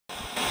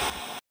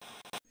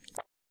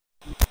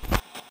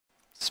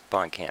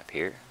SpawnCamp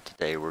here.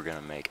 Today we're going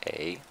to make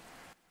a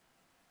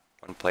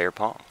one-player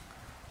Pong.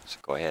 So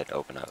go ahead and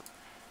open up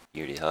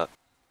Unity Hub.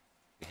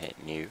 We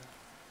hit New.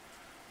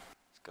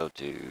 Let's go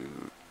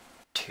to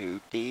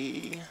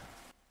 2D. I'm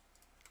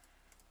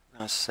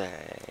going to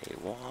say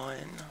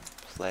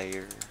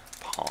one-player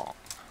Pong.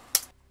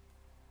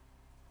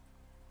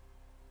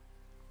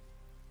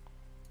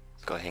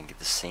 Let's go ahead and get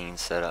the scene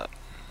set up.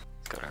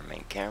 Let's go to our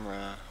main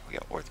camera. We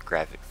got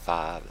orthographic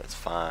 5, that's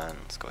fine.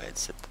 Let's go ahead and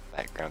set the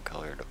background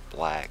color to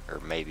black, or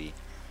maybe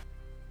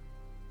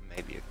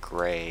a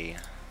gray.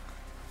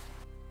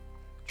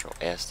 Control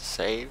S to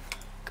save.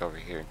 Go over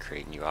here and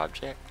create new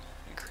object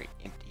and create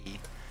empty.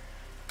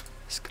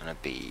 It's gonna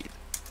be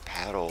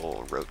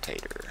paddle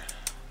rotator.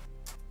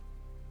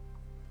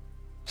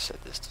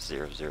 Set this to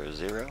 0, 0,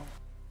 0.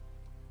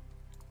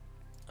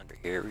 Under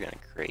here we're gonna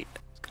create,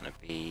 it's gonna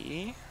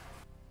be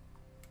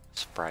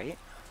sprite.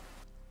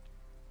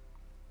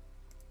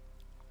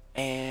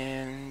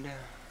 And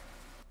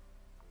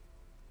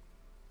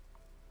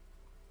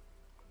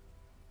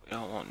we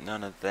don't want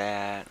none of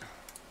that.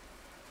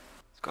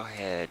 Let's go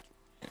ahead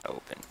and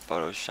open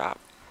Photoshop.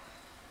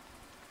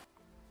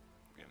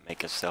 We're gonna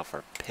make ourselves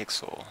our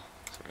pixel.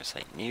 So we're gonna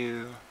say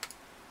new,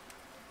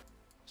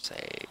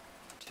 say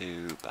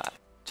 2 by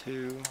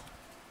 2.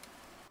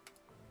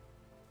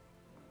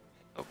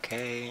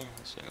 Okay,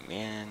 zoom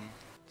in.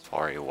 It's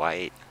already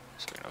white,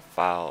 so we're gonna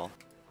file,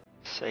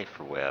 save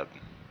for web.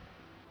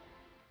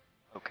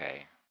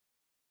 Okay,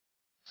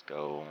 let's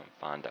go and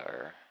find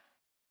our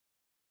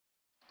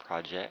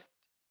project.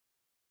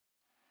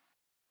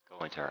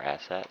 Go into our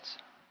assets,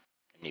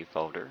 a new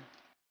folder,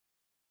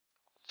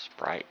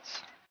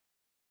 sprites.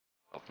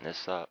 Open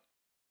this up,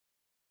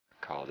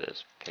 call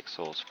this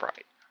pixel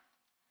sprite.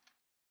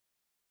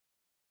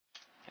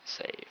 Hit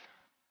save.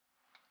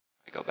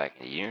 We go back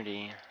into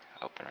Unity,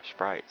 open our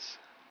sprites,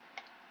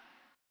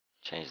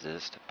 change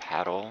this to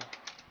paddle.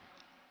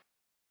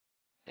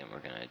 Then we're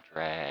gonna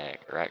drag,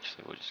 or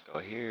actually we'll just go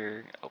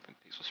here, open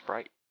pixel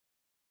sprite.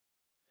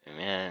 Zoom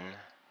in,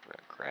 we're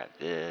gonna grab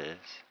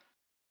this.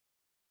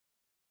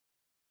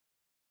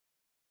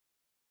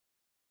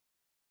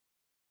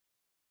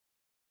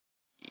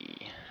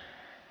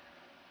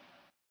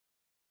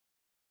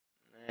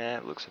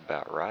 That looks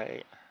about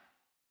right.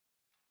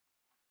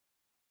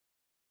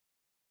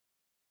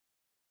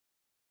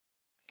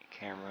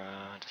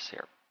 Camera to see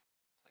our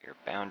player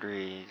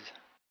boundaries.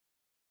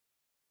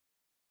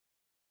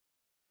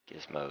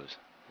 Gizmos.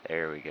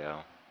 There we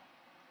go.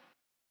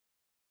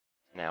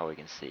 Now we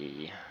can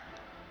see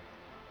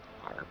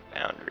our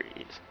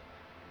boundaries.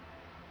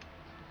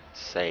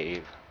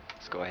 Save.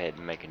 Let's go ahead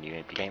and make a new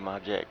empty game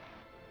object.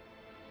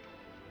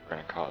 We're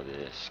going to call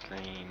this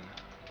screen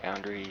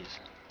boundaries.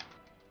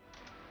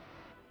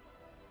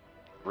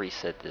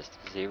 Reset this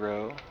to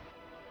 0.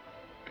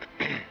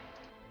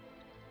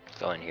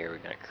 So in here we're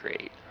going to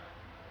create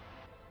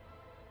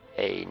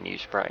a new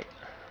sprite.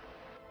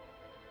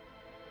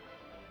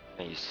 I'm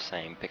going to use the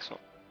same pixel.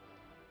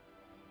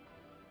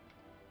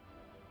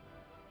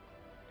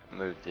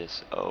 Move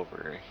this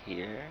over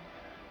here.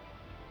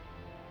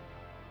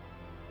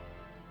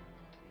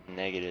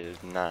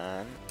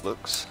 -9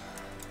 looks.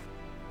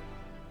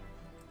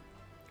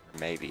 Or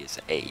maybe it's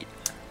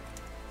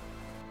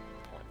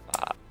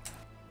 8.5.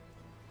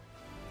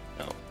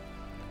 No.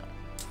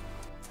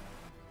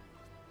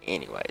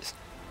 Anyways,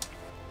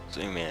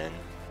 zoom in,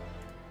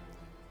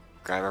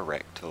 grab a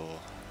rect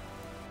tool,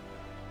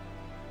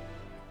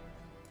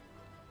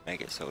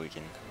 make it so we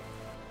can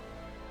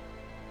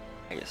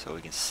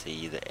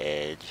see the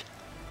edge.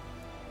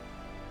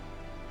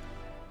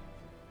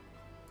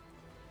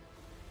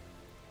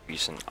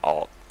 Using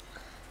Alt.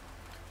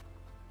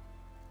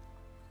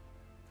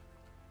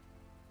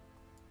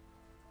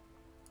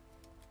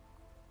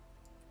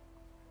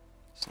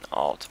 It's an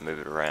Alt to move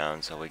it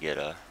around so we get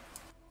a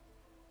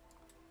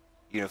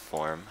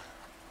uniform.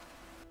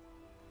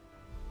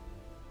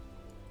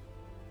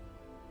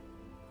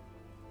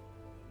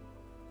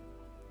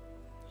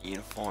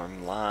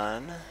 Uniform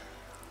line.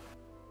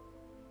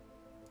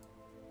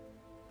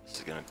 This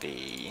is going to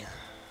be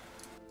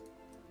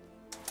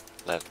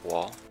left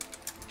wall.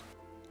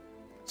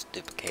 Let's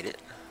duplicate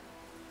it.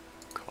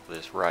 Call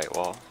this right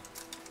wall.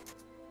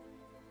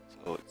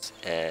 So it's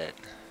at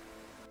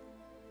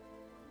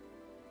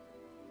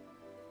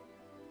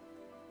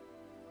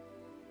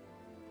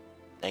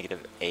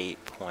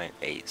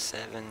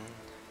 -8.87.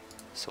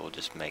 So we'll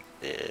just make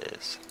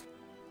this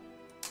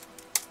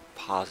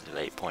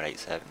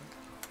 +8.87.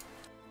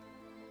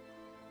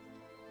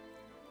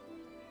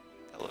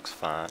 That looks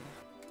fine.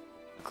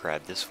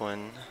 Grab this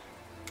one,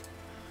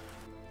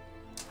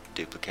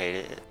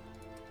 duplicate it,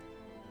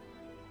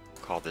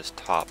 call this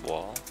top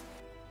wall.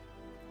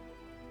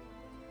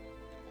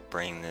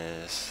 Bring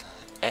this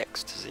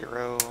X to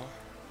 0,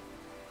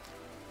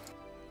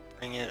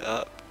 bring it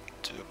up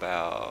to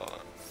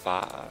about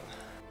 5.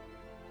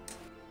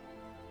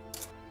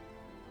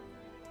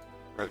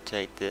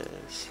 Rotate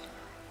this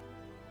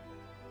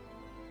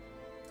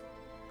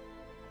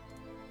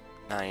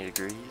 90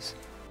 degrees.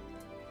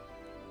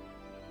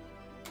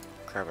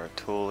 Grab our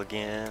tool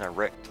again, our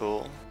rect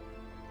tool.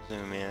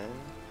 Zoom in.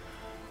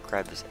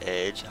 Grab this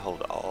edge,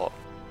 hold Alt.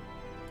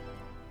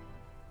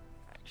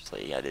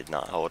 Actually, I did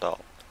not hold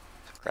Alt.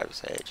 So grab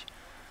this edge,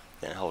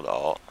 then hold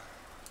Alt.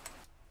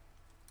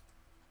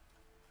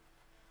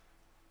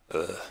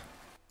 Grab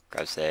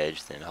this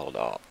edge, then hold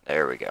Alt.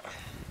 There we go.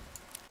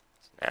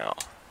 So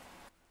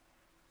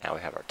now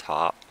we have our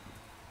top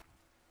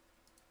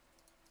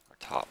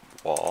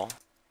wall.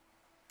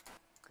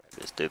 Grab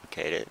this,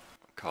 duplicate it.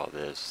 Call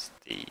this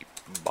the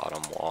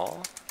bottom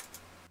wall.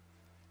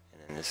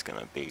 And then this is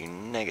going to be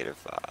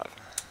 -5.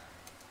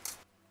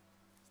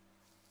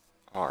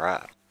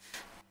 Alright.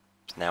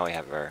 So now we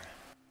have our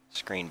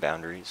screen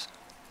boundaries.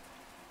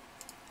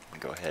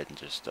 Go ahead and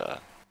just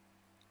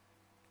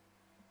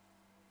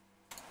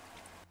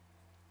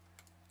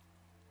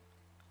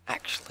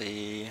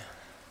actually,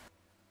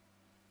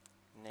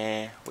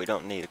 nah, we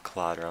don't need a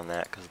collider on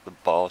that because the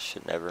ball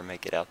should never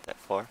make it out that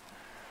far.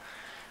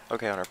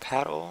 Okay, on our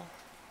paddle,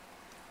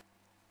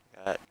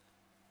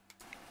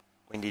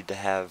 we need to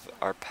have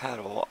our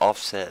paddle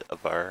offset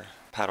of our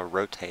paddle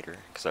rotator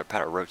because our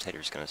paddle rotator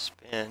is going to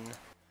spin. So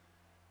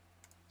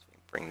we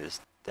can bring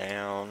this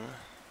down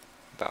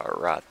about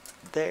right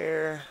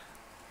there.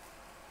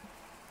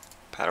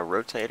 Paddle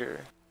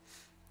rotator.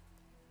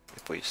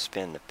 If we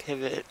spin the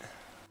pivot,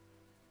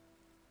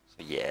 so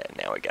yeah,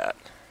 now we got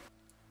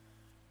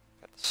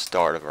the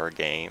start of our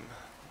game.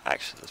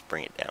 Actually, let's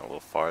bring it down a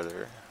little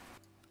farther.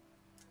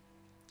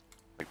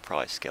 We could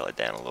probably scale it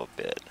down a little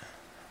bit.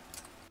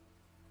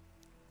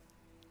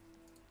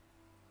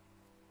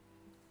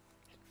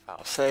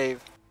 File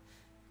save.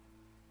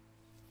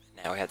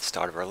 Now we have the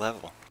start of our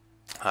level.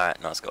 Alright,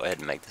 now let's go ahead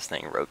and make this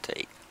thing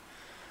rotate.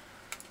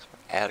 So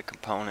add a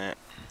component,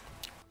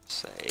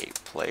 say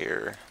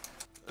player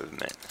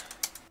movement.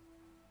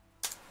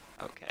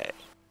 Okay.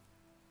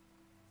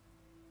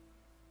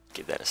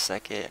 Give that a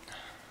second.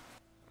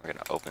 We're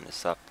going to open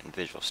this up in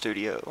Visual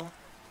Studio.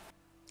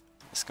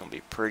 It's going to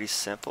be pretty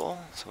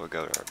simple. So we'll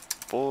go to our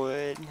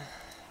void,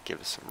 give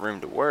us some room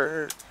to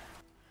work.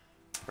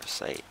 We'll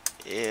say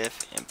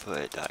if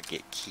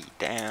input.getKey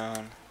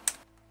down.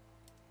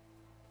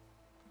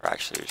 Or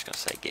actually, we're just going to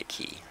say get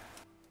key.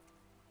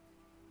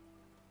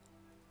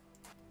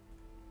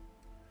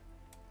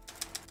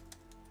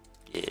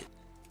 Get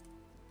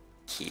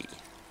key.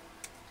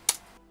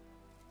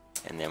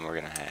 And then we're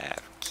going to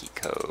have key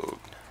code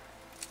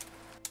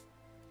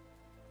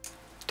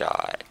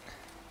dot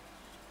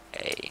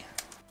a.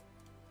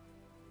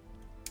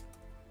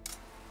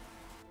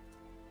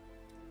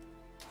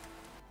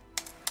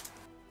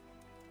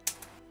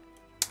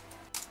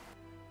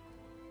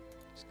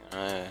 It's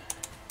gonna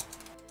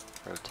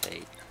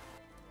rotate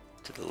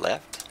to the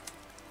left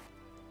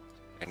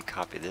and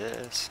copy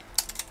this.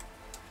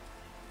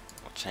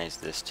 We'll change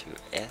this to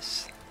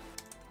S.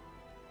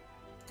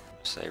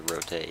 Say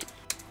rotate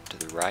to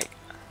the right.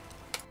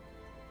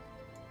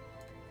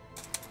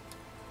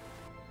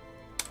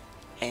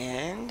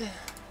 And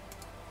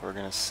we're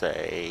gonna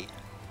say,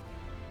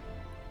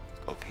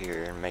 go up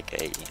here and make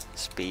a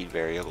speed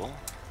variable.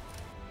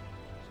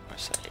 I'm gonna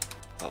say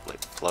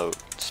public float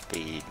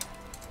speed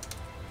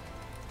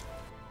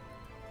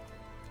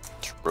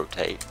to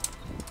rotate.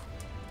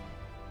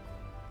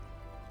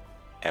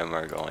 And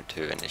we're going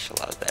to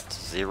initialize that to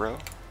 0.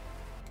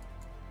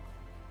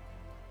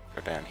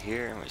 Go down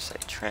here and we say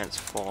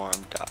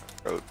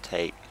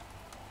transform.rotate.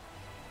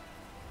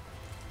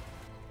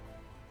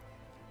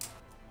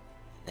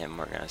 Then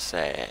we're going to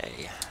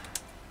say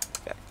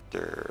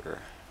vector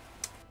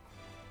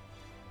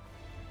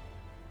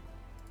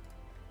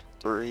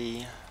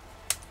 3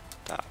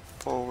 dot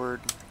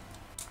forward.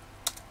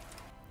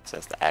 So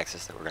that's the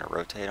axis that we're going to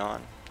rotate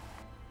on.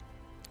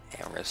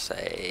 And we're going to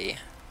say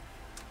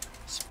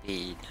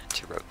speed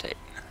to rotate.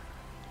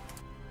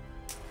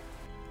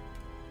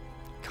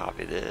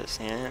 Copy this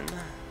in.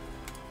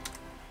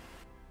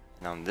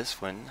 And on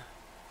this one,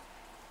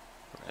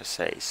 we're going to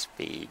say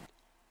speed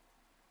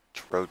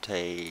to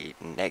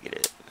rotate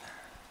negative.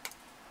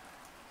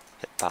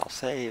 Hit file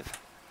save.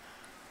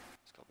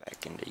 Let's go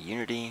back into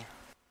Unity.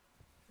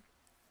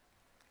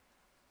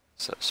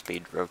 So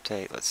speed to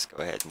rotate, let's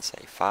go ahead and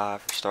say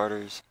 5 for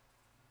starters.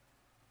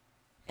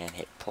 And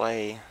hit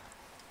play.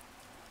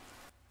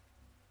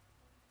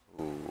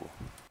 Ooh,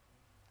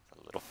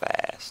 it's a little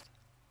fast.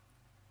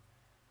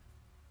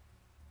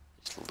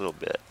 Just a little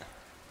bit.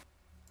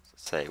 Let's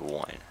say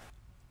 1.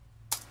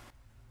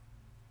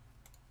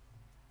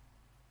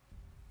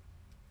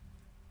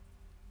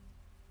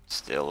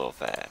 Still a little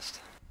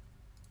fast.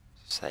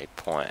 Say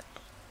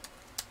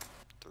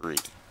 0.3.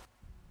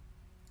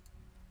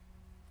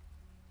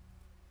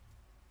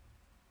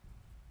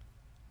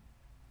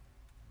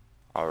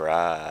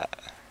 Alright.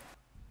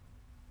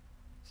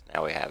 So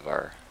now we have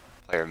our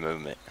player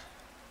movement.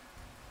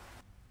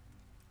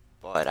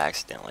 But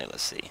accidentally,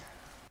 let's see.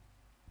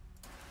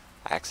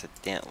 I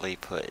accidentally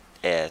put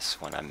S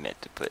when I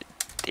meant to put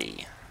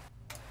D.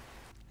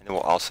 And then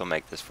we'll also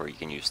make this where you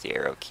can use the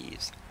arrow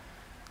keys.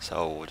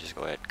 So we'll just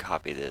go ahead and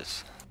copy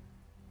this.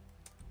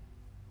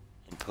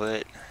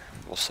 Input,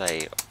 we'll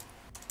say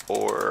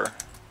or,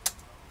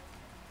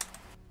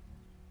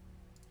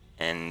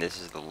 and this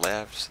is the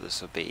left, so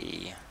this will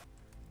be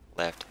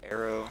left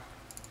arrow.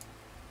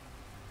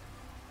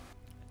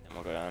 And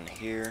we'll go down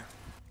here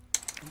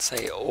and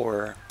say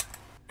or.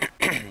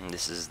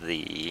 This is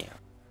the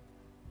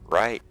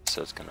right,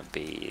 so it's going to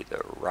be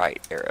the right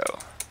arrow.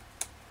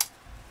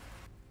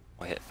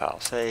 We'll hit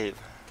file save.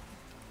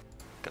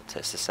 Go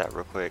test this out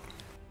real quick.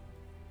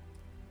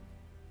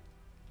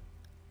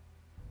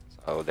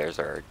 So there's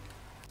our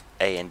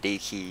A and D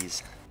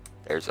keys.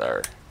 There's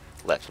our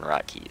left and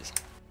right keys.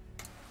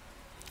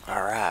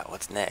 Alright,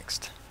 what's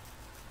next?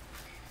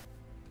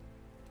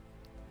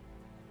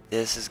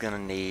 This is going to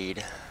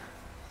need,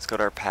 let's go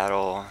to our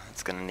paddle.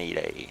 It's going to need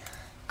a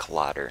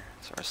collider.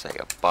 So we're going to say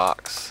a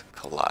box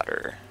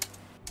collider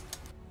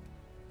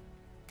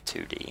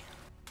 2D.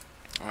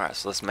 Alright,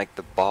 so let's make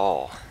the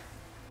ball.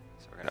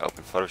 So we're going to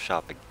open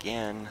Photoshop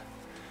again.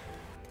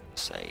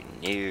 Say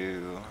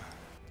new.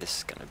 This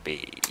is going to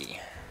be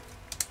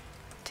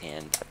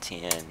 10 by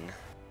 10.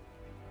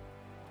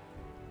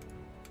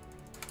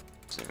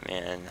 Zoom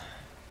in.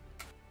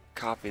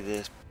 Copy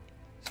this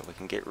so we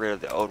can get rid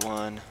of the old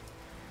one.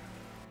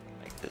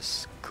 Make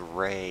this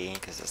gray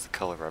because that's the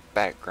color of our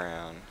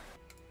background.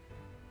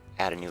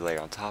 Add a new layer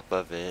on top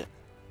of it.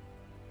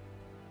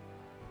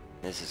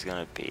 This is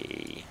going to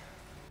be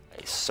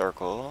a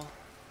circle.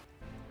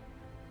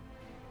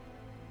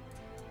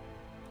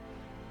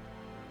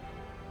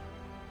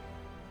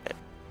 It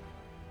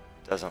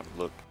doesn't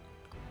look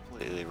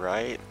completely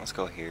right. Let's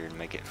go here and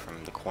make it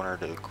from the corner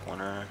to the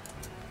corner.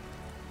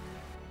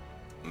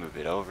 Move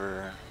it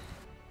over.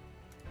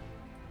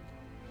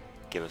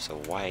 Give us a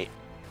white.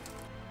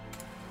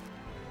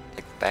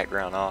 Take the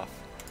background off.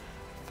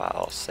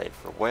 File, save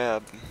for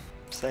web.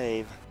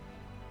 Save.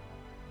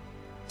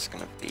 It's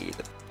going to be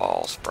the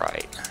ball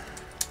sprite.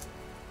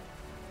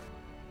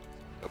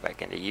 Go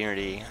back into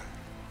Unity.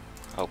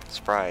 Open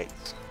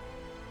sprites.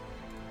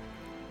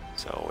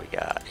 So we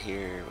got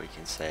here, we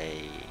can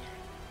say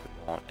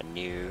we want a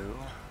new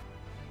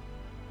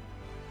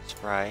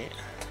sprite.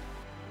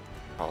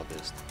 Call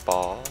this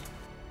ball.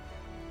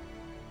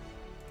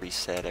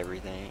 Reset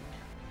everything.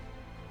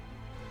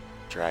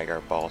 Drag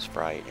our ball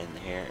sprite in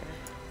here.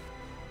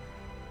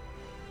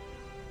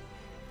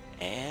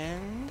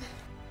 And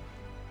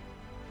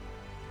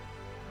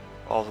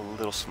ball's a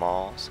little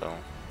small, so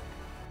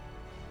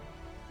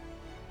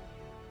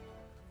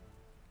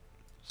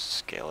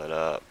scale it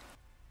up.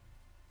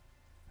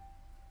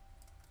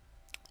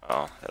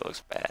 Oh, that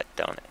looks bad,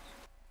 don't it?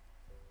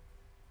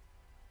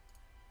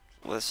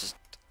 Let's just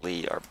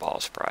delete our ball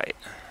sprite.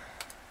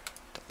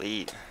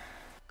 Delete.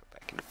 Go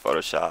back into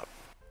Photoshop.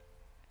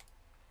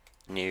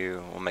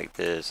 New. We'll make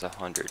this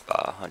 100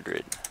 by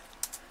 100.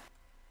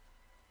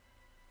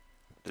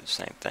 Do the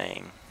same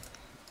thing.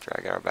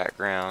 Drag our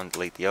background.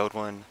 Delete the old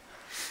one.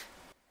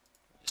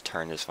 Just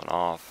turn this one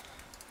off.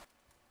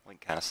 We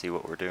can kind of see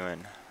what we're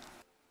doing.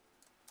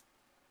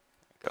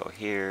 Go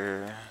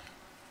here.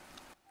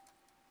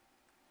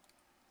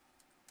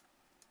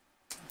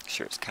 Make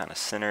sure it's kind of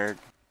centered.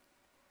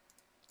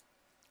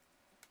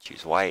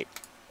 Choose white.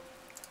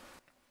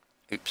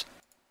 Oops.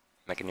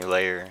 Make a new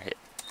layer. Hit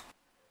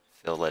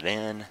fill it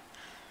in.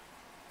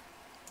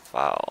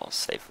 File,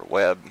 save for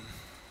web.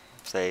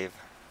 Save.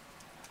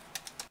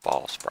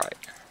 Ball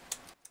sprite.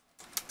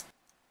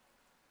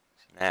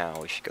 So now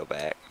we should go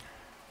back.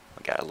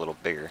 We got a little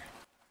bigger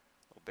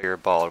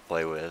ball to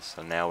play with.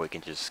 So now we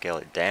can just scale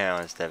it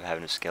down instead of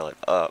having to scale it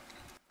up.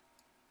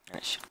 And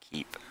it should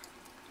keep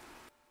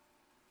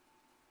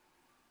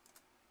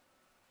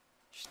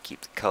the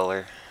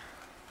color.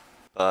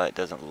 But it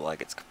doesn't look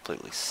like it's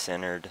completely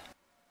centered.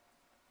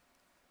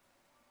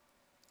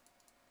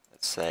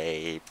 Let's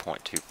say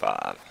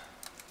 0.25.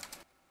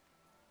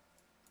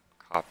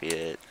 Copy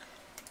it,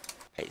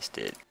 paste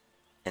it,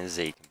 and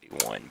Z can be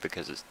 1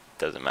 because it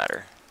doesn't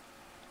matter.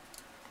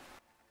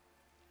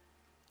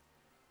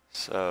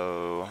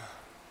 So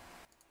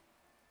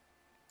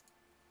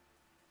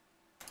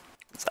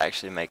let's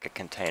actually make a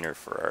container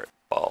for our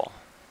ball.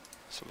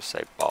 So we'll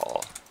say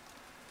ball.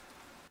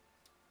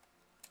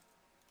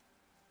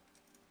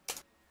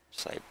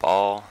 Say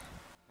ball.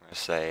 We're going to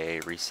say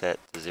reset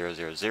to 0,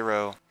 0,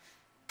 0.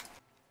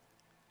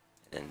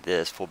 And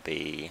this will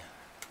be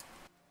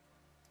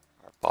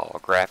our ball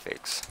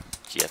graphics,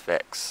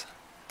 GFX.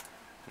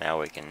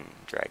 Now we can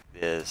drag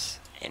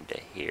this into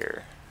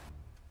here.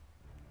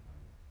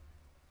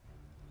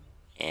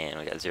 And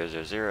we got 0,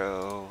 0,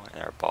 0,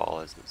 and our ball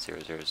is at 0,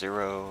 0,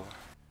 0.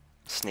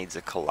 This needs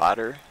a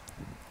collider.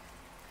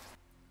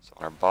 So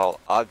on our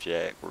ball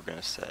object, we're going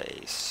to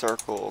say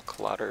circle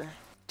collider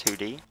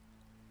 2D.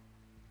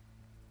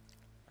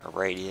 Our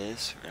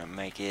radius, we're going to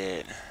make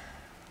it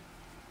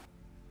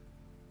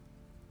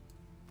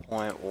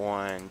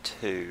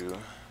 0.12.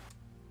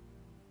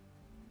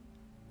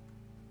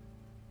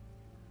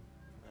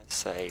 Let's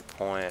say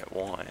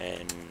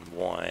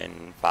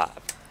 0.115.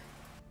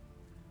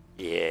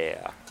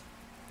 Yeah.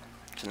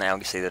 So now we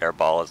can see that our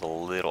ball is a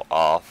little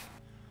off.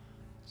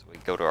 So we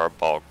go to our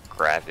ball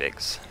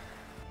graphics.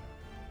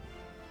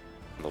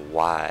 the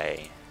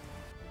Y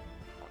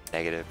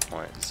negative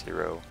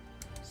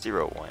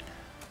 0.001.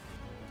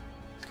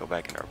 Let's go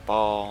back in our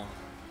ball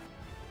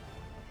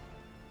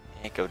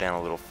and go down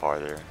a little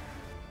farther.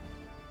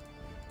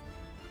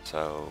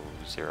 So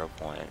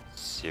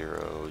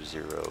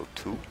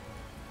 0.002.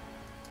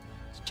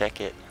 Let's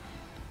check it.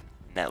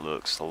 And that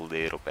looks a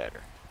little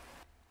better.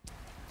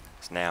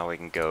 So now we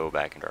can go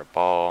back into our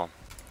ball,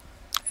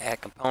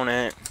 add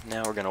component.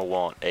 Now we're gonna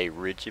want a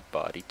rigid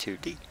body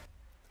 2D.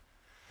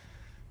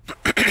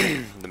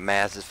 The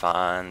mass is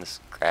fine. This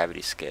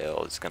gravity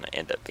scale is gonna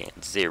end up being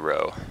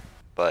 0,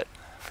 but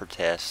for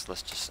tests,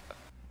 let's just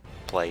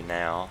play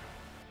now.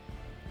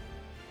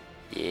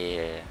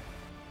 Yeah.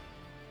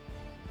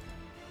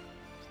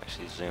 Let's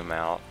actually zoom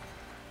out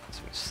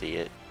so we can see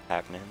it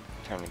happening.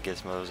 Turn the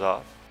gizmos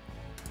off.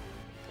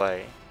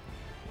 Play.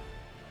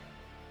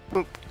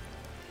 Boop.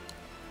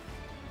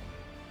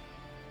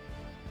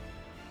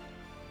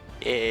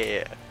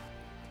 Yeah.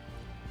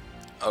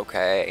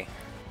 Okay.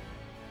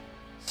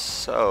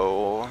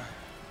 So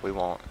we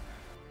want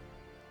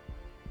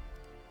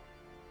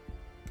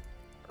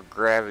our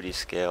gravity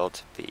scale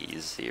to be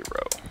 0.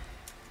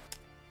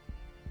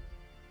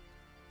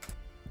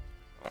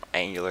 We want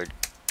angular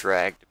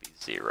drag to be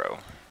 0.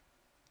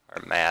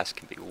 Our mass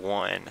can be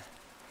 1.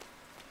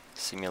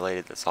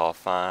 Simulated, that's all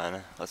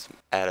fine. Let's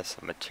add us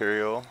some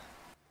material.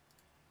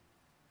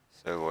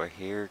 So we're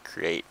here,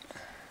 create,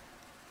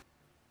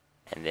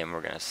 and then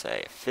we're gonna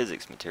say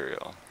physics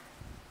material.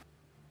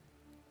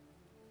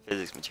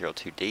 Physics material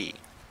 2D.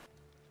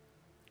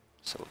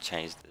 So we'll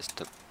change this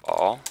to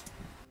ball.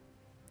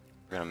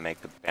 We're gonna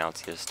make the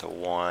bounciest to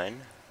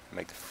 1,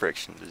 make the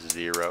friction to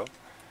 0.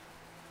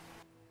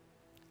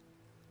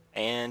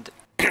 And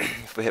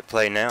if we hit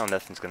play now,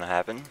 nothing's gonna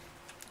happen.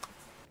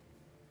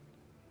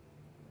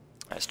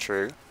 That's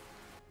true.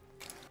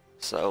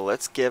 So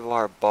let's give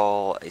our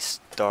ball a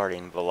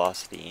starting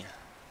velocity.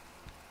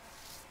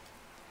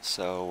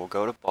 So we'll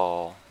go to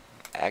ball,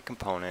 add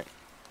component,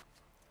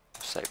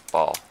 say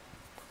ball,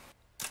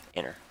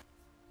 enter.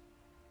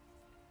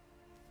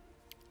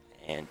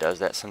 And does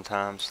that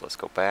sometimes. Let's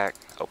go back,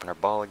 open our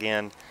ball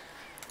again.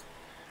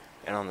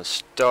 And on the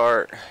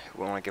start,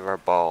 we want to give our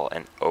ball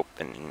an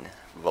opening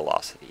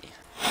velocity.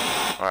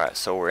 Alright,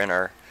 so we're in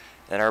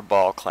our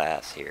ball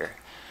class here.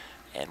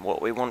 And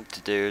what we want it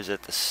to do is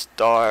at the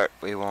start,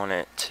 we want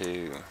it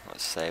to,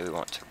 let's say we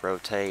want to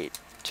rotate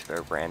to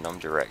a random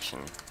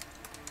direction.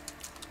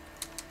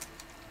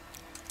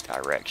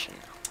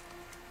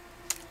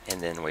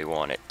 And then we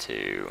want it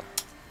to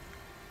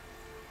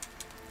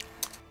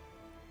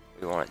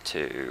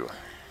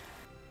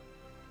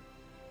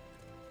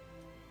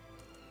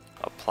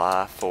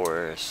apply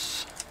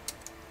force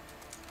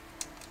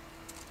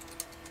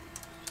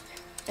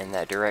in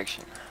that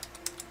direction.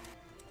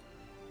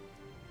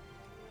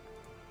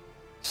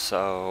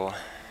 So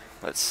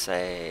let's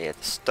say at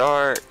the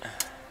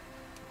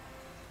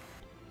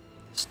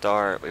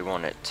start we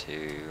want it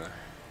to,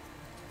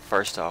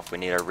 first off we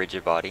need our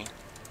rigid body.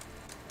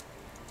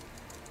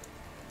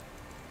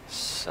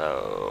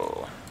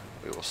 So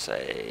we will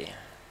say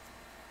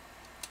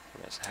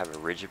we're going to have a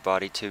rigid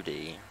body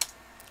 2D.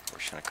 We're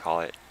just going to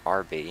call it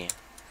RB.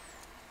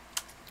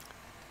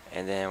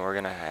 And then we're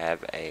going to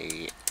have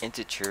a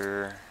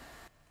integer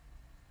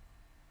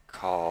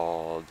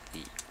called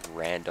the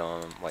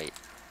random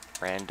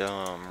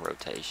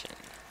rotation.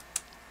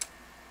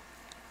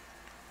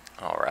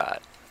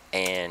 Alright.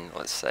 And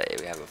let's say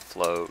we have a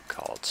float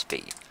called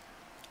speed.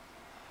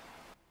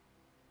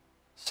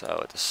 So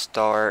at the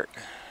start,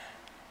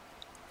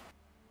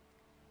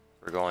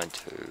 we're going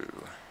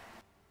to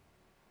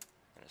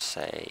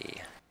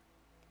say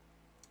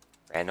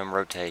random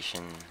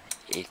rotation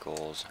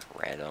equals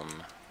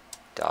random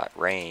dot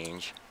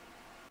range,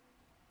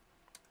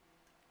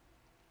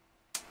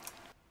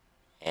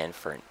 and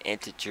for an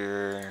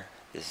integer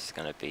this is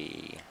going to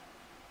be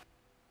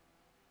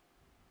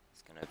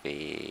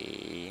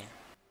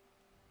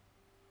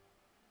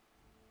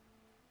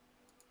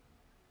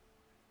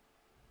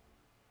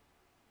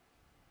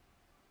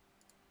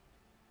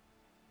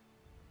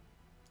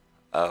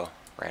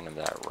random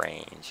dot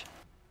range.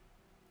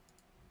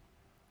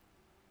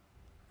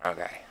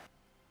 Okay.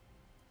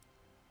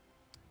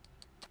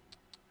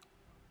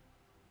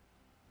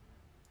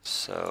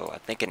 So I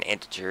think an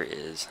integer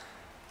is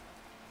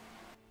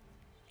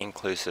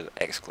inclusive,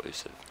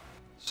 exclusive.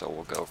 So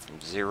we'll go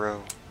from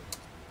 0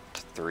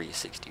 to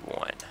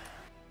 361.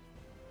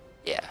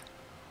 Yeah.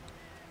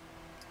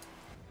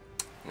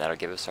 And that'll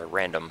give us our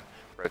random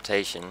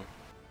rotation.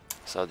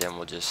 So then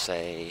we'll just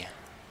say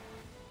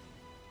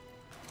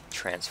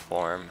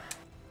transform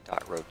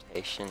dot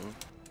rotation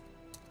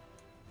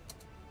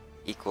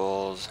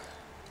equals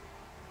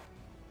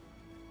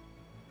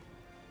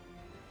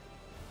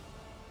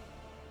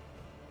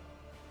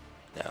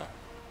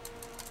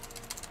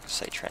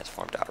say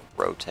transform dot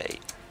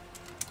rotate,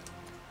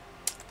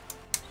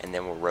 and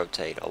then we'll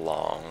rotate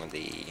along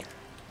the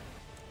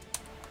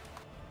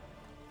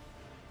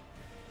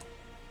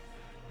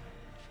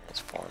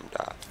transform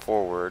dot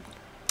forward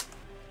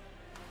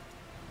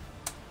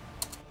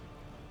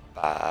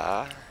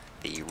by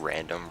the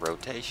random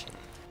rotation.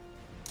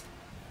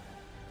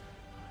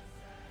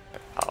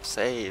 I'll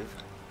save.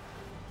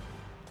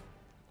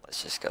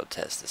 Let's just go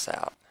test this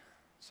out.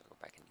 So go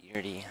back into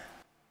Unity,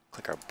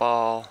 click our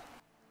ball.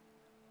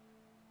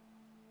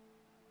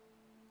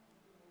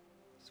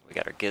 So we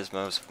got our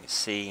gizmos, so we can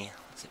see.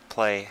 Let's hit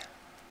play.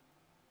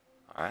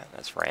 Alright,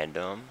 that's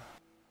random.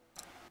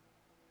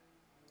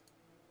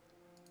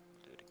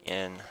 Do it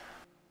again.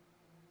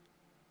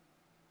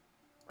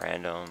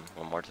 Random,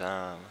 one more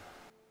time.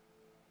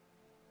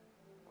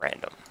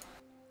 Random.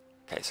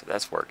 Okay, so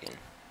that's working.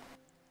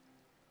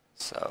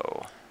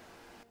 So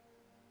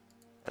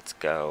let's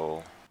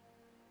go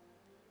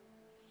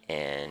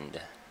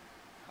and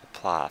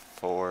apply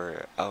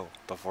for, oh,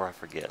 before I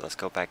forget, let's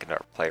go back into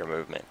our player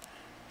movement.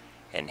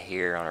 And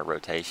here on our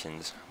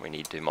rotations, we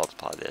need to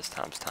multiply this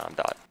times time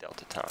dot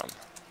delta time.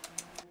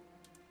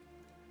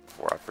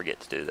 Before I forget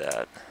to do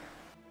that,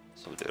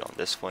 so we'll do it on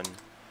this one.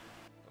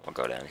 We'll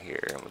go down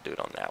here and we'll do it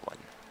on that one.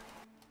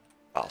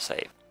 I'll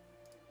save.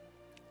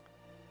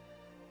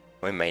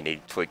 We may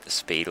need to tweak the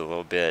speed a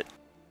little bit.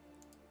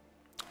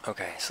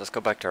 Okay, so let's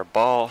go back to our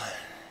ball,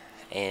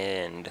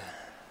 and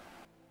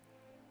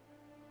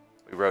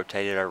we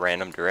rotated our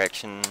random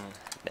direction.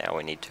 Now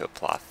we need to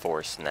apply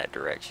force in that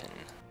direction.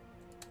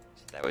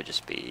 So that would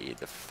just be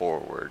the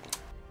forward.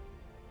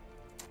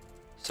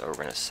 So we're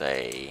going to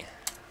say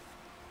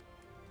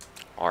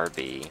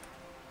RB.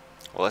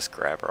 Well, let's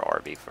grab our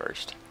RB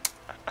first.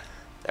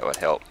 That would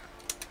help.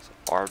 So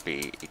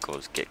RB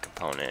equals get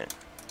component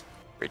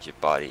rigid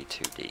body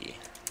 2D.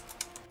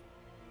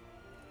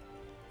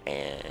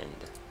 And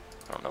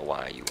I don't know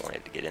why you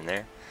wanted to get in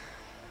there.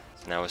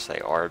 So now we'll say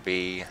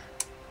RB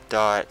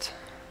dot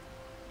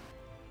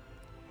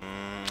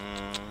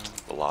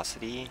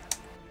velocity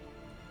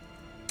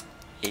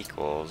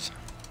equals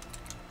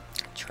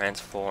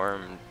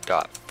transform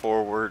dot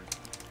forward,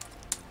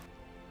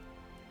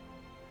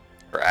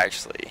 or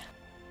actually,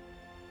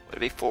 would it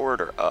be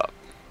forward or up?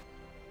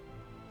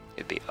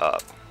 It'd be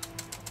up.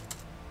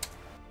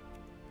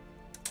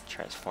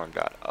 Transform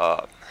dot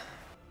up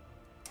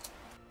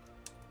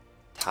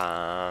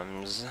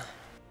times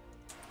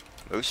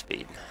move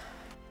speed,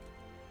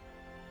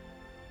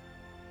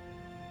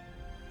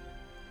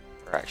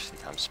 or actually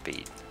times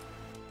speed.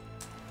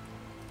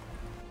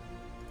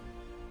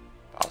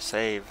 I'll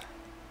save,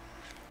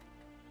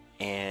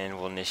 and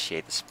we'll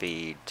initiate the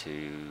speed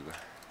to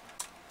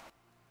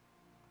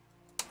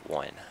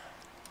 1.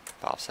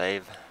 I'll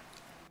save.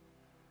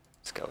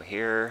 Let's go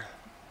here.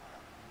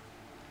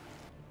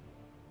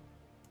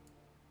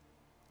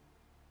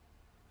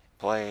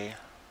 Play.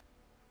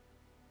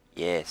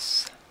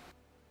 Yes.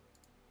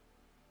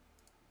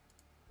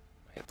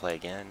 Hit play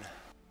again.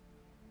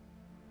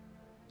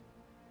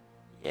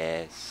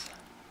 Yes.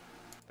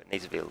 But it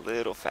needs to be a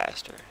little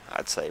faster.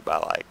 I'd say by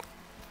like,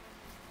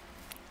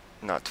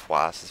 not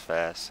twice as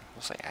fast.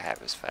 We'll say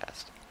half as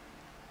fast.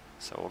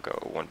 So we'll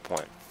go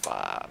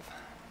 1.5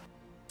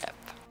 F.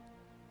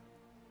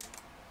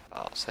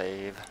 I'll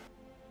save.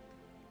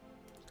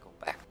 Let's go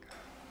back.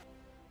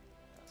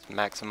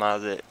 Let's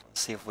maximize it.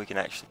 Let's see if we can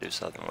actually do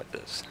something with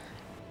this.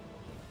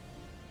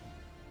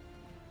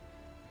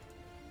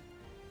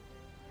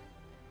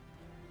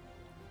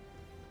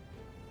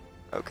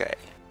 Okay.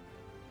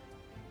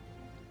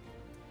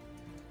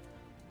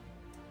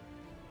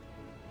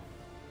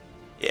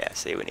 Yeah,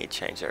 see, we need to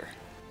change our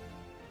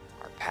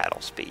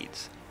paddle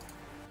speeds.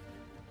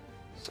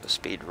 So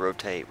speed to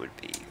rotate would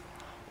be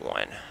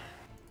 1.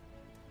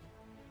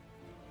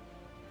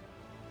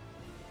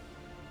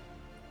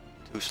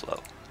 Too slow.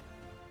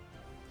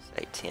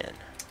 Say 10.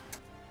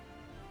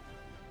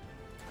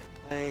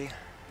 Play.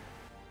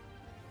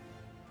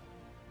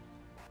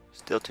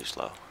 Still too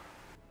slow.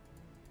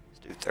 Let's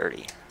do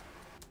 30.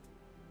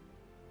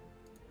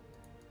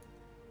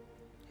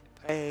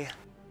 Play.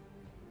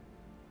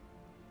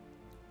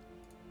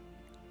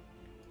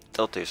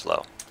 Still too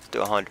slow. Let's do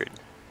 100.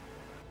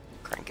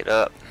 Crank it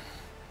up.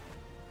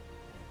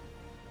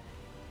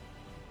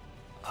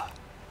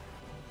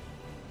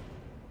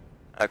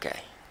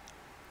 Okay.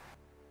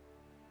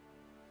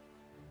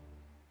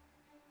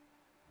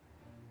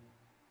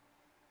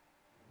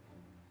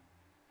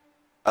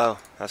 Oh,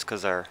 that's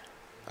because our...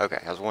 Okay,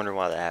 I was wondering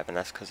why that happened.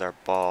 That's because our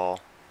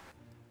ball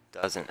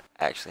doesn't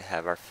actually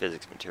have our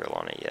physics material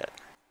on it yet.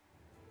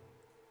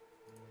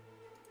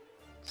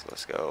 So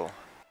let's go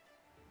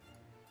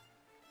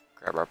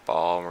grab our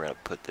ball, and we're going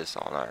to put this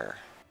on our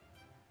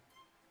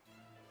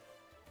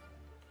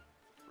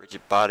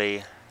rigid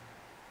body.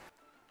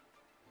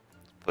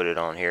 Put it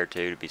on here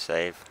too to be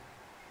safe.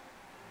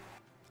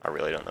 I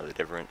really don't know the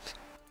difference.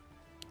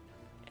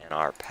 And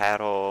our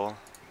paddle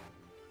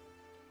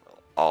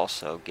will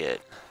also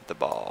get the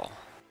ball.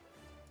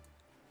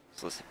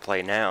 So let's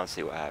play now and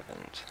see what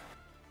happens.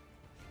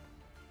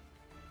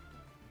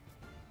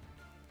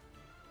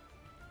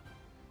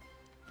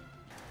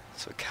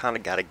 So we kind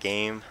of got a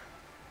game.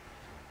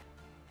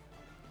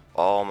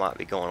 Ball might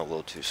be going a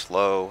little too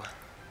slow.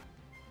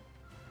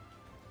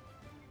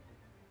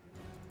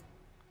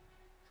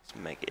 Let's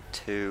make it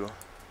 2.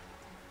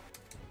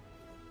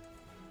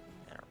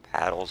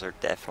 Paddles are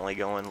definitely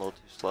going a little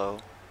too slow.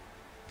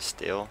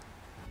 Still.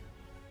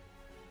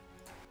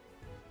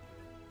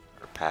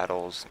 Our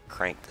paddles,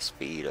 crank the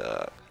speed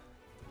up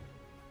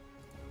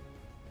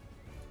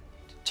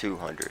to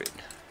 200.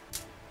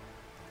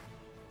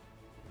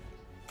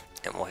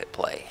 And we'll hit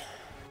play.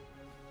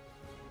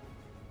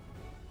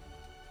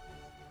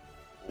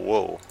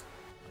 Whoa,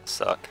 I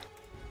suck.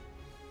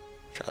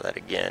 Try that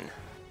again.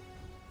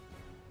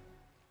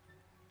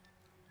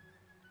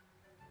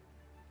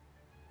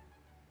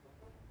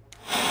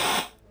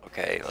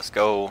 Okay, let's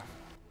go.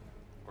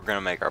 We're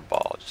gonna make our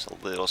ball just a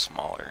little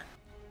smaller.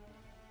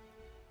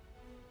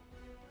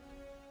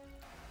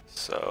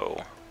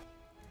 So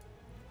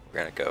we're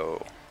gonna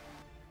go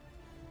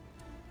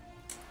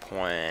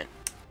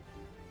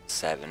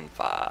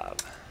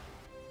 0.75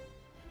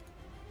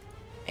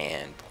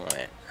 and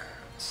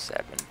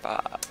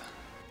 0.75.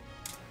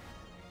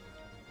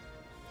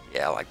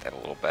 Yeah, I like that a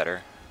little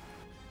better.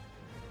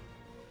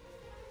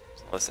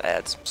 So let's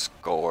add some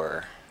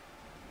score.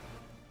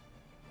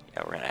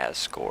 Yeah, we're gonna add a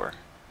score.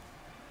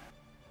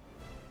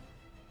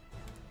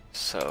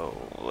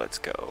 So let's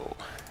go.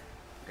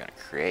 We're gonna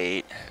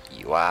create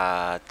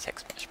UI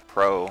Text Mesh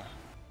Pro.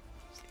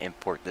 Let's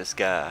import this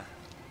guy.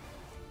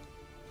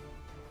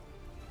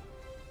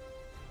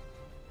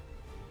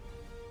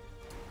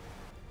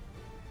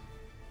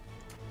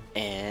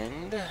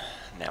 And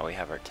now we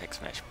have our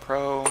Text Mesh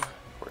Pro.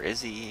 Where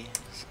is he?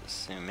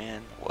 Let's zoom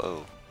in.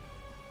 Whoa.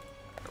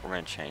 We're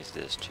gonna change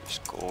this to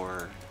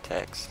score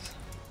text.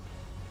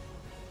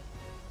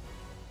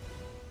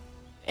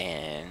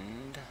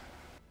 And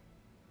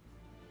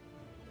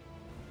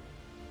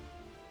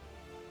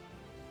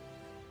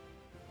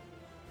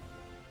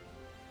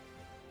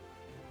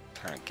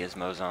turn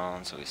gizmos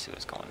on so we see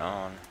what's going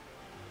on.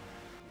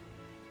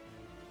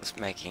 Let's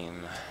make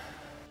him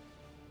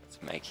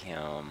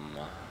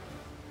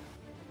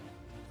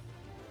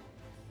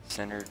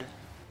centered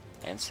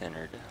and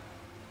centered.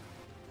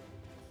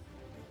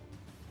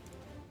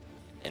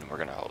 And we're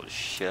gonna hold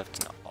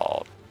Shift and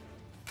Alt.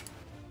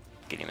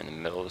 Get him in the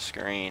middle of the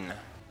screen.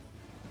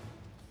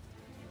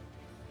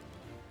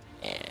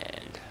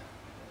 And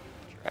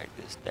drag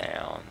this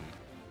down.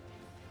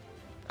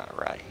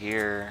 Right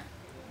here.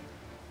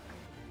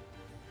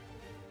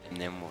 And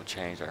then we'll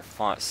change our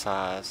font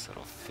size so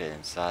it'll fit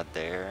inside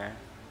there.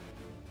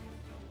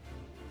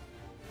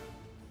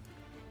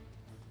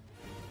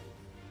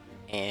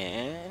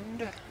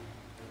 And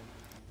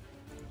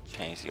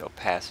change the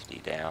opacity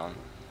down.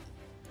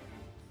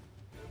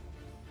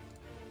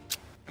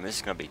 And this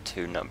is going to be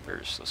 2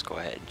 numbers. Let's go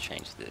ahead and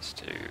change this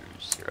to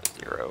 0,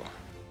 0.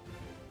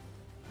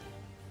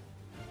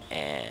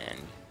 And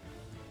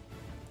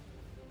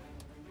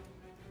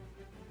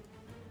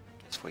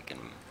I guess we can.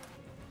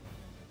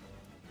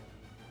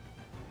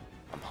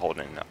 I'm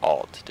holding the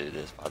Alt to do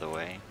this, by the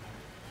way.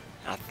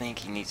 I think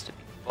he needs to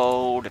be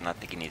bold, and I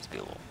think he needs to be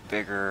a little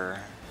bigger.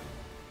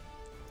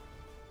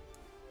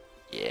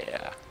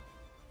 Yeah.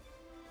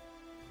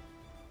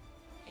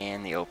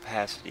 And the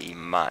opacity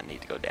might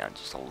need to go down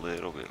just a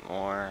little bit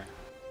more.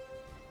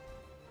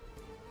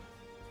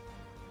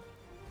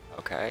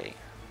 Okay.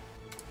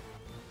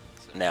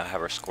 So now I have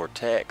our score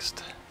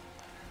text.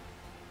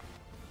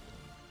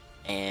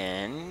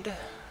 And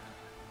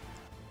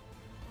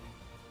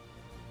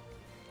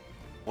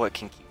what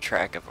can keep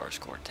track of our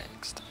score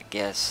text? I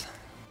guess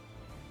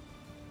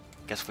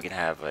we can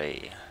have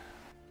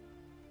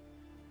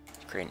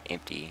create an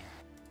empty.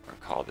 We're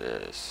gonna call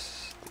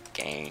this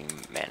game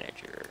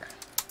manager.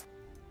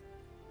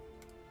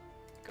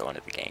 Go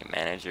into the game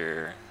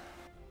manager.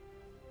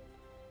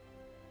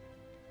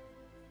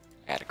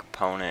 Add a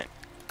component.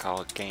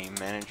 Call it game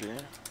manager.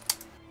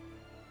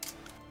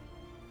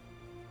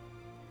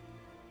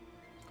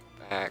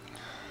 Go back.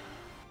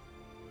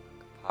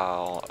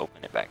 Compile.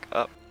 Open it back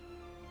up.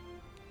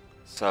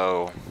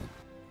 So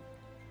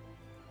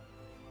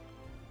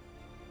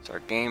our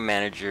game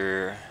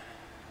manager.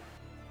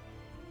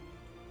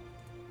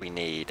 We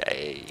need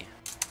a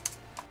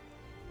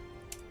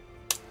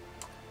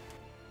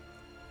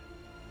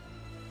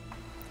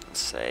let's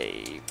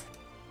say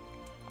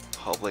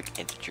public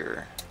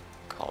integer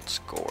called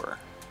score.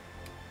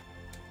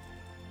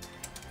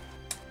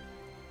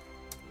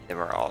 Then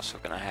we're also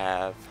going to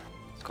have,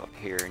 let's go up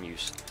here and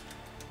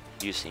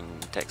using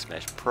Text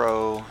Mesh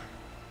Pro,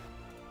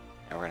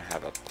 and we're going to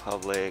have a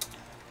public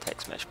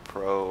Text Mesh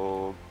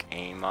Pro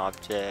game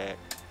object.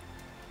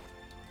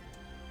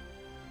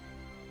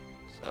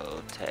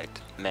 So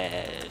text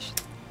mesh,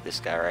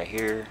 this guy right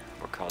here,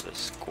 we'll call this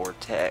score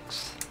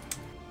text.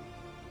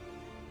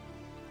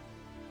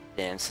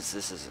 Then since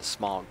this is a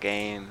small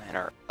game in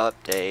our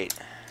update,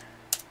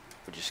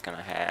 we're just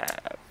gonna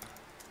have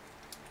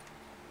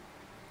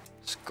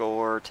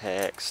score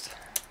text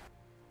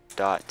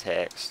dot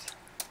text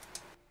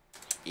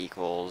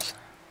equals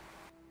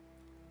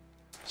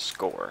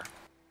score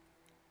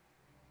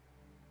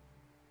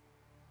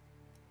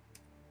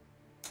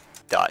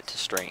dot to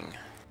string.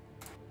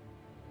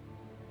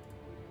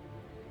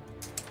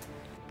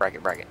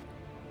 Bracket.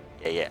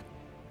 Yeah.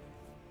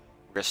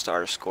 We're gonna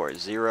start our score at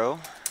 0.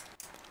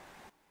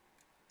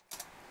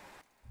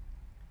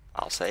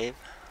 I'll save.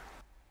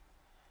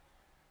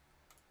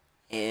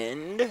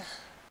 And hit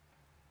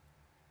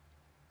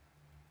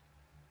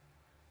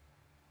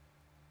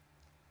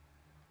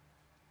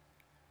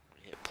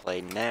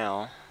play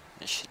now.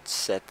 It should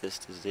set this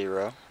to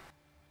 0.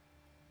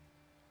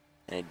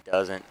 And it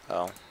doesn't,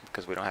 oh,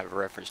 because we don't have a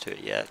reference to it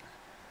yet.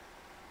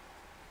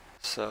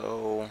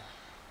 So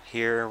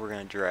here we're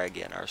going to drag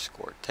in our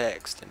score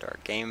text into our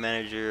game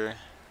manager.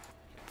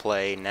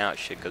 Play, now it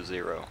should go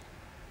 0.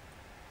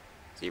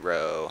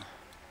 0.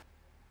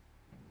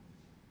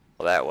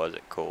 Well, that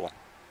wasn't cool.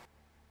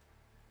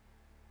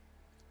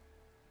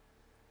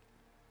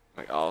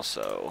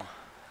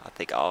 I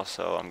think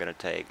also I'm going to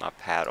take my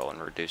paddle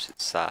and reduce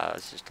its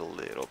size just a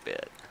little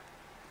bit.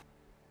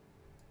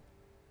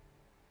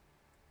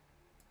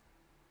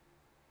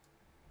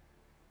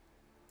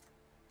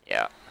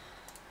 Yeah.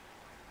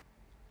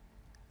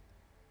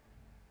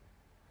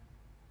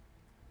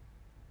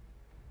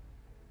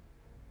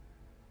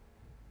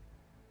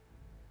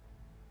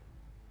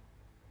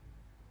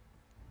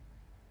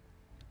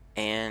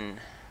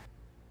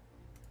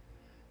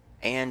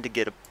 And to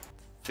get a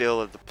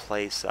feel of the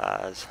play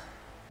size,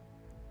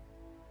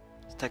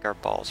 let's take our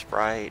ball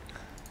sprite.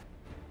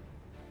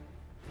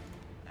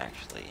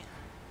 Actually,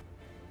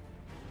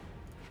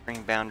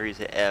 bring boundaries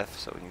at F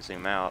so we can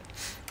zoom out.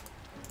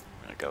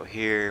 I'm gonna go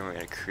here and we're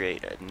gonna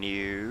create a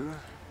new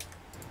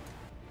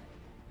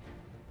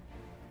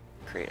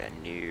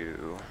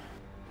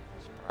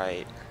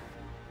sprite.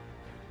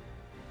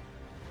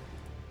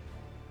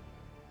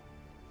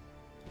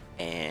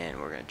 And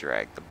we're going to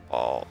drag the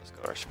ball, let's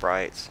go to our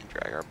sprites and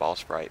drag our ball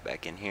sprite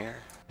back in here.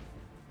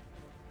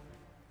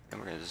 And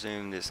we're going to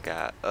zoom this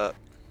guy up.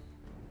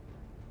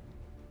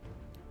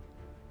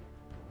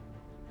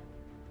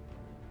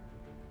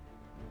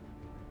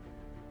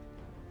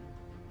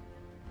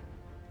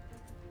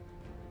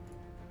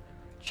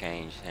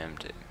 Change him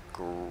to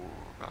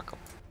like a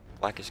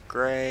blackish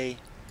gray.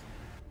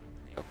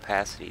 The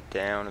opacity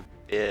down a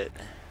bit.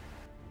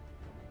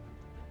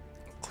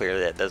 Clearly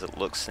that doesn't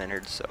look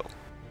centered, so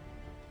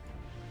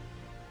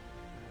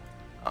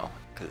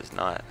because it's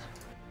not.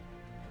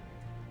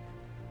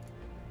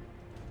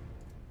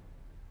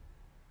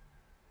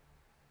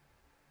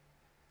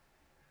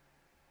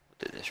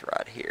 We'll do this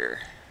right here.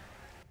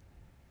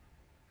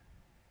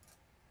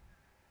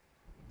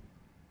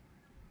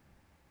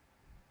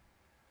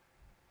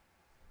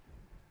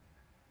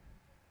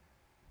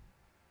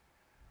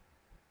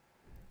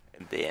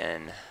 And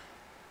then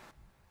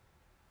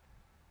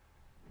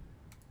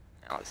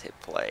now let's hit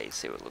play,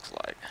 see what it looks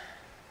like.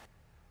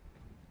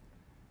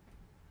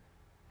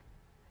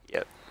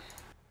 Yep.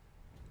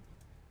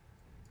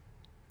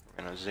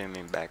 We're gonna zoom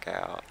him back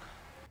out.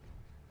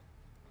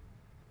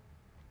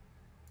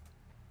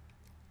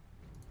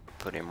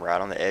 Put him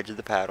right on the edge of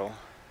the paddle.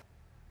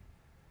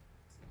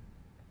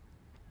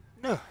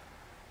 No.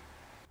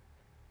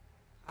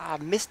 I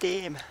missed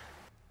him.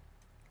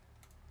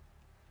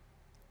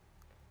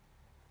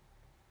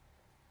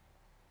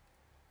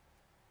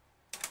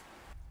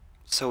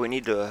 So we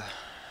need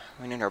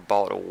our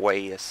ball to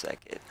wait a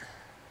second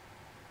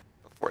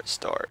before it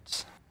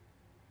starts.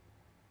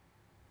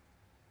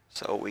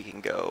 So we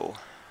can go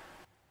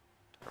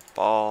to our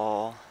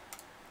ball,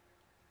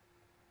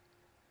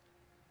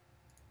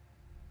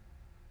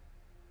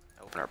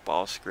 open our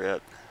ball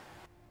script.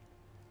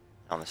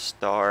 On the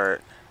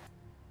start,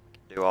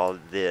 do all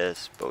of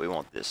this, but we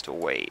want this to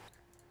wait.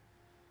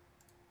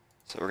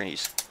 So we're going to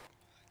use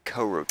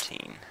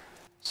coroutine.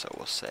 So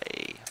we'll say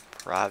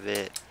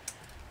private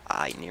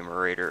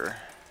enumerator,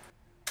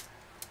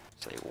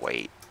 say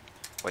wait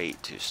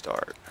to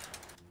start.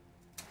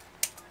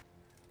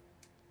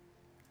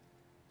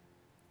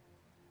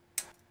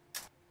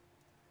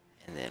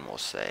 And then we'll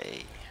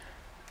say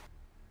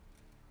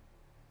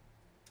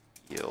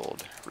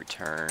yield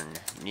return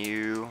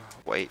new,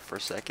 wait for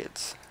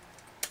seconds.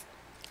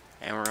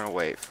 And we're going to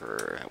wait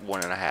for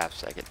 1.5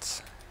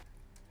 seconds.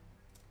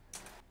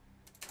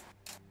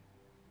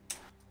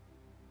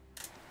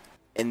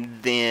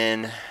 And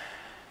then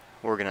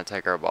we're going to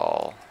take our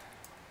ball,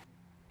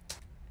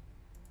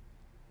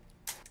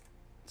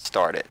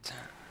 start it.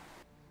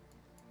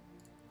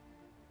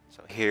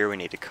 So here we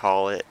need to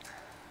call it.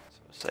 So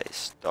we'll say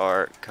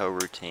start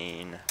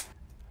coroutine,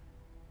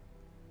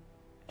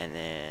 and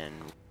then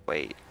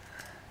wait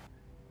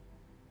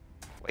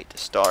to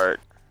start.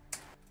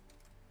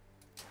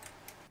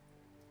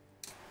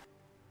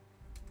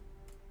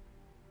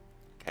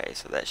 Okay,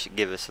 so that should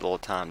give us a little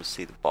time to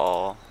see the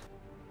ball.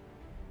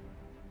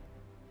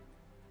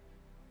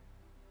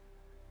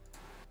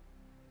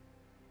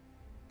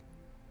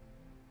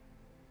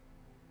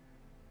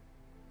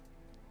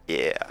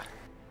 Yeah.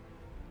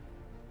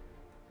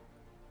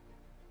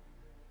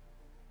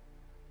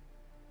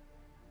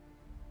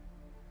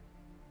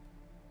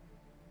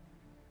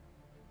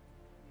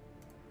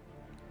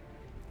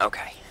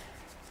 Okay.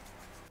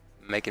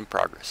 Making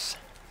progress.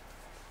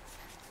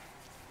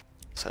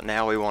 So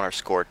now we want our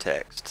score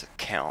text to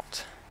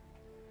count.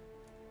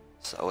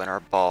 So in our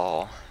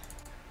ball,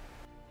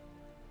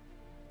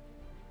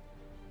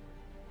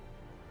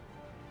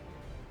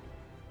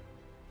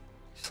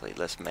 Actually,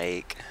 let's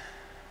make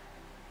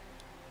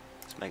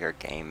our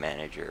game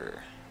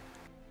manager.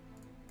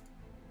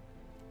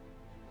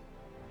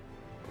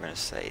 We're gonna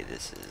say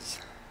this is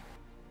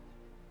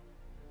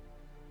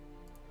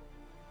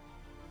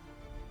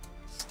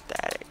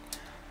static.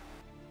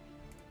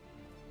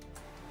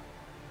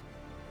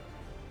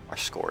 Our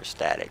score is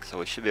static, so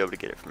we should be able to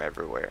get it from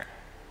everywhere.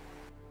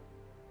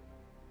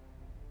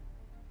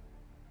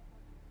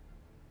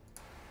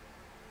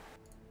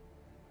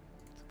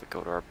 So we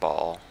go to our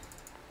ball.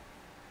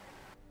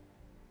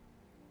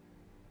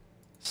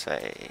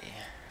 Say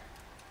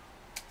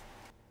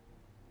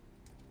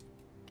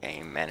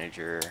game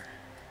manager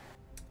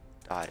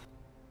dot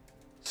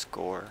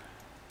score.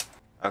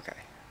 Okay,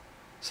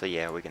 so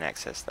yeah, we can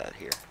access that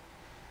here.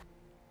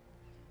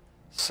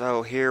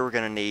 So here we're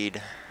gonna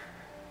need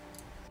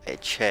a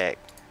check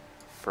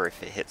for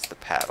if it hits the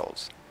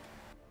paddles.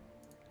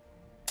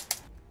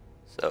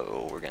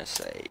 So we're gonna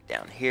say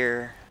down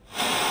here,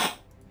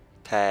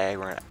 tag,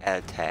 we're gonna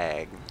add a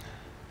tag,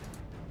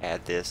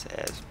 add this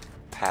as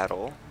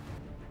paddle,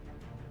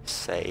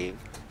 save.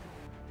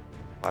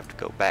 We'll have to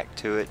go back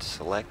to it,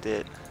 select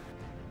it.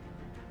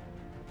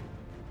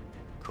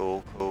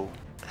 Cool, cool.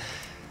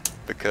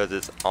 Because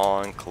it's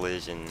on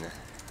collision,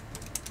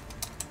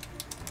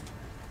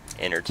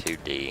 enter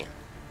 2D.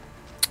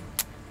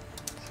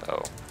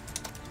 So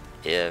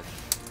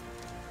if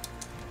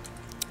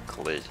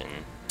collision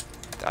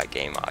dot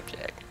game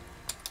object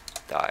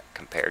dot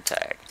compare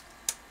tag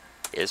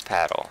is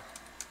paddle,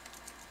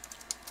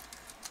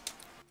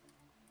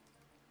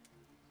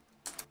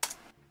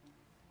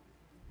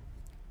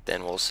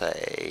 then we'll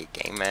say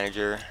game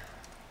manager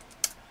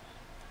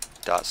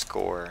dot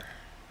score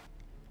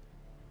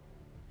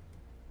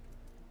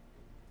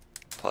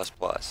plus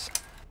plus.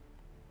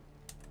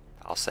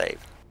 I'll save.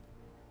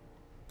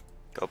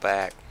 Go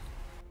back.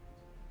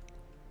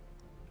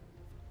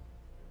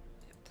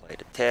 Hit play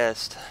to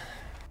test.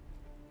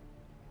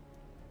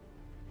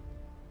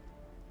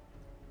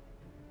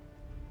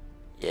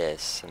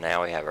 Yes, so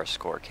now we have our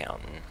score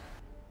counting.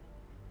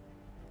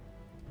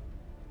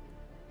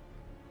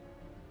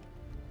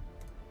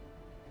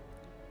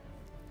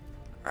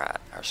 Alright,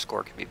 our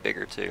score can be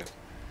bigger too.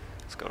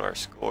 Let's go to our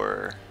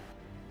score.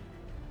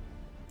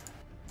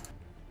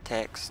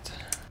 Text.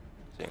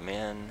 Zoom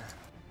in.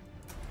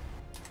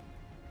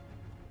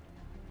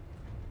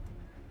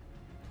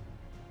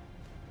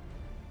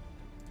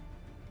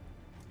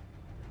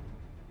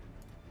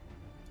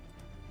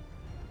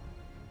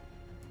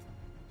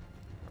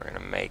 We're gonna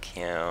make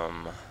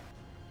him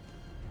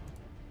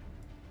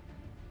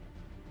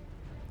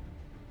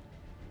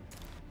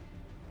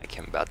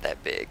about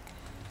that big.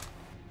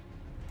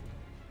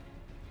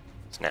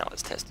 So now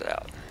let's test it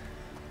out.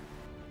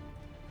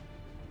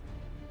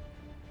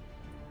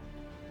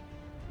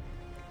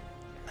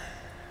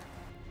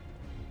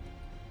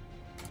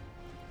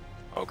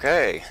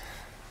 Okay,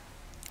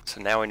 so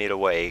now we need a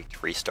way to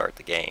restart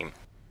the game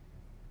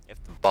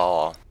if the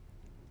ball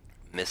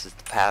misses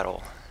the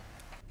paddle.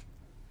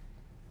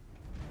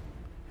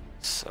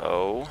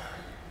 So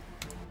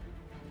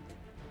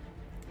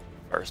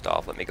first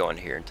off, let me go in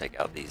here and take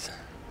out these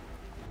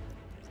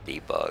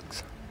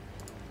debugs.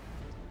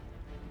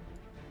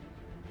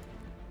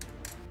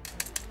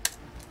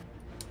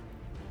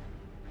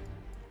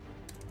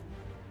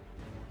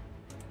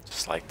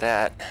 Just like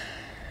that.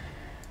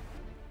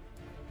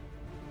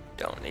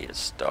 Don't need a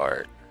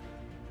start.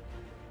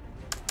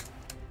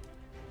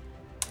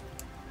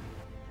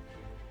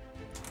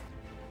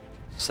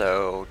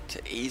 So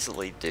to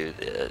easily do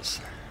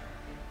this,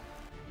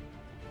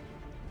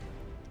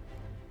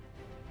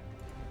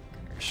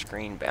 your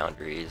screen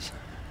boundaries.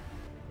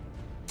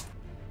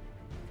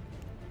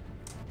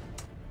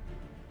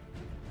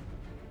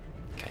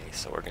 Okay,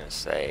 so we're gonna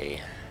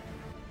say,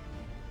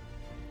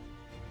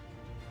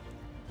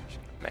 just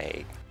gonna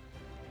make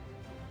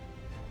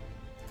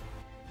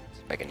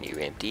a new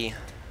empty,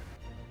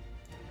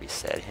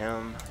 reset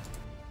him,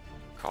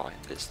 call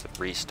this the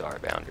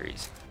restart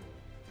boundaries.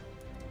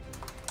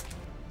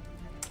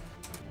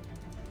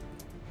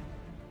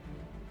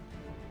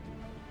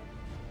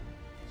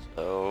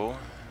 So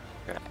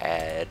we're gonna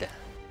add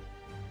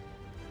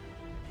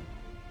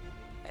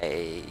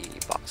a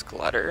box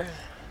collider,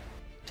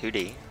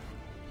 2D,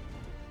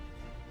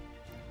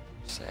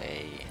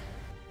 say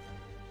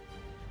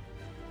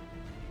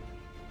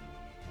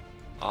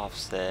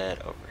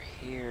offset over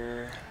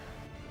here.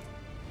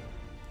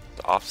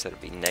 The offset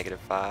would be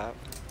 -5.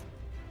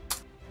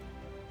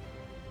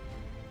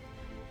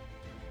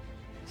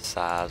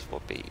 Size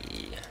will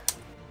be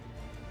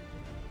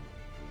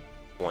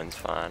 1's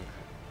fine.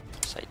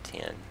 Say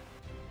 10.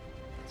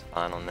 That's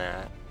fine on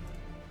that.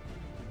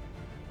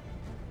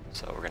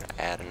 So we're gonna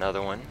add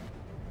another one.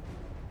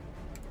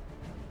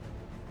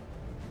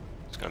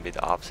 It's gonna be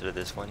the opposite of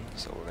this one.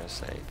 So we're gonna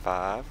say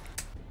 5.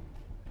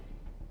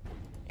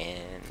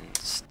 And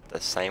the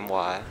same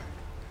Y.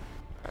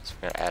 Alright, so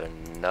we're gonna add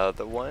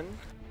another one.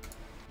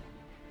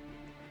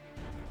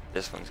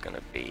 This one's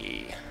gonna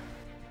be,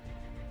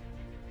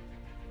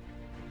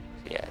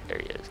 yeah, there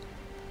he is.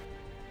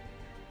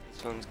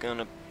 This one's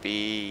gonna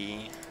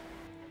be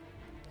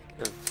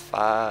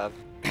 -5.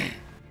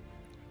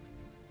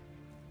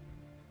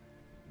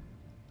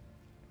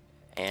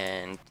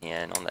 And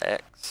 10 on the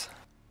X.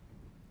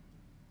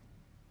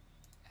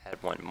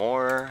 Add one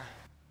more.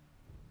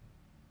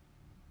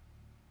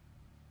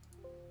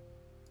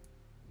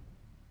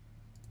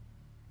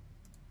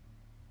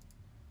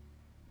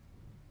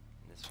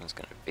 This one's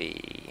going to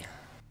be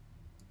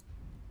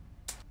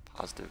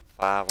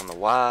 +5 on the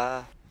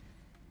Y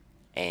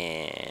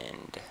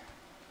and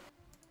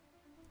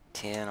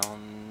 10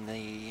 on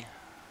the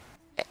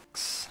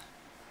X.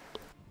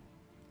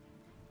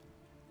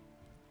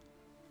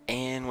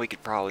 And we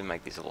could probably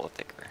make these a little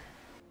thicker.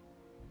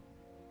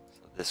 So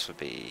this would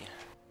be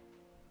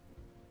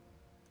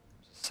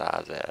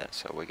size that,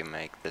 so we can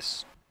make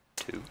this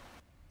 2.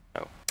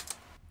 No.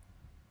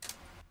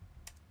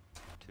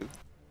 2.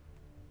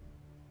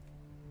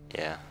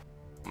 Yeah,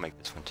 we'll make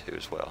this one 2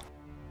 as well.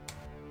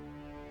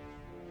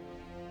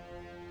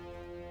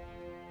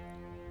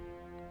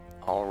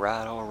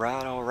 Alright,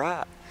 alright,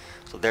 alright.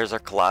 So there's our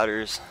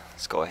colliders.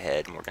 Let's go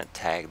ahead and we're going to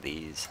tag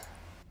these.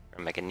 We're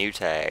going to make a new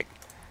tag.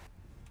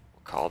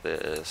 We'll call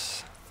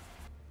this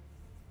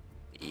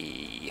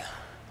the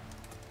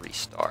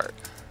restart.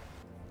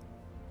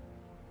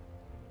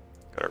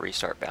 Go to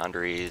restart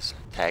boundaries,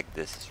 tag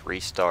this as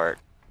restart.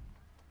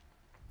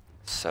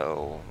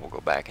 So we'll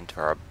go back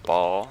into our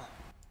ball.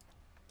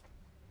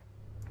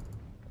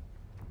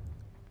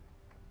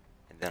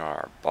 And then on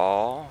our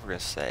ball, we're going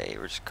to say,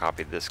 we're just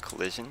copy this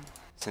collision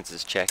since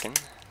it's checking.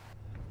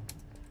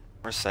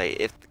 We're going to say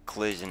if the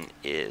collision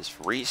is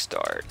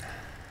restart.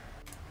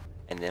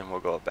 And then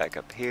we'll go back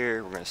up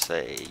here, we're going to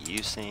say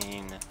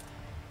using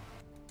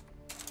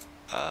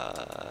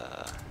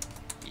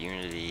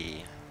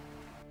Unity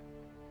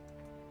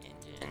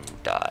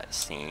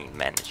Scene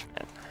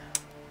management,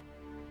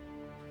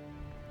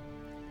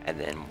 and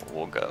then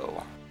we'll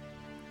go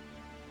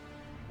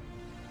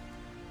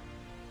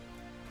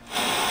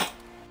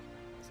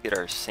let's get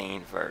our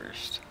scene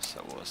first.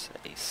 So we'll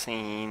say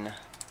scene,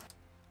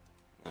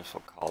 this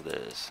we'll call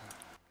this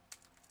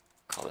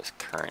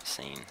current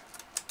scene.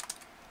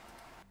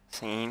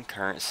 Scene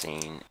current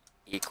scene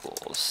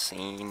equals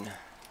scene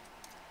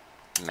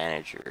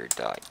manager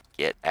dot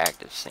get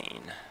active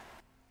scene.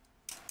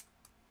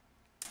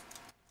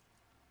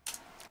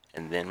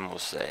 And then we'll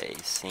say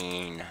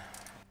scene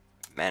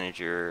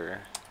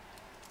manager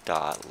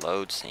dot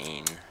load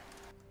scene,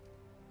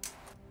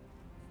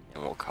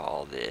 and we'll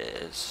call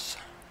this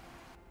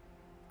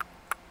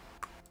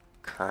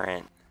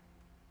current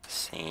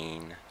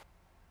scene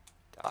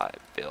dot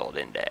build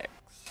index.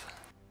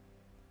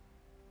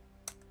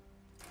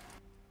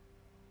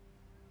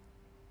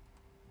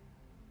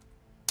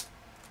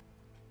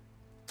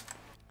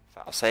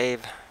 File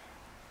save.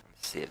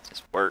 Let's see if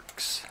this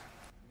works.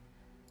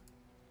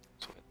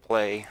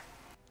 Play.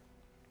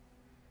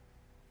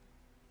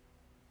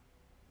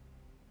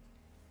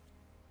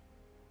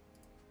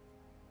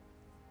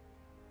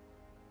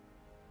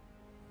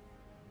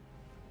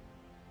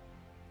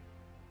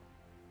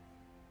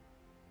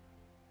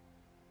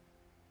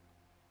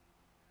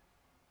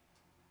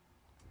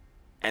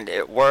 And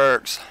it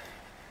works.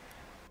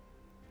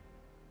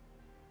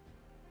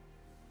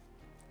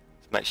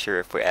 Let's make sure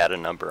if we add a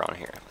number on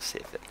here. Let's see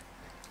if it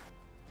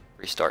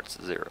restarts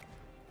to 0.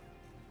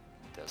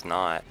 It does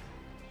not.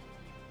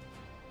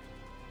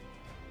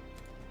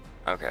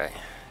 Okay,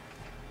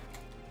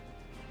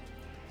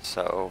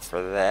 so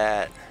for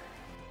that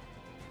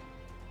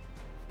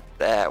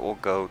we'll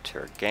go to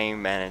our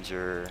game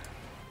manager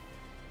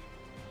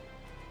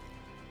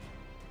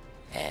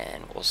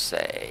and we'll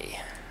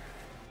say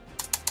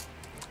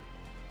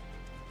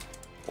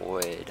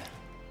void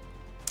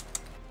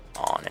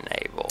on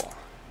enable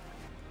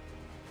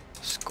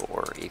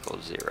score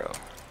equals 0.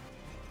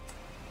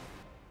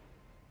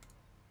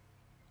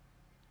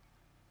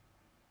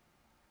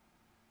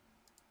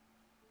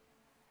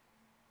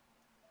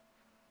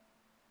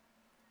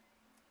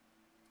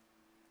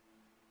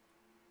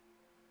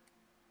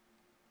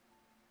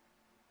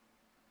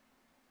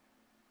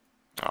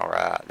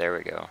 Alright, there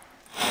we go.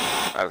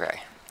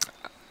 Okay,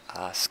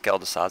 I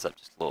scaled the size up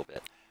just a little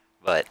bit,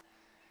 but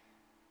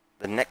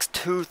the next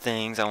 2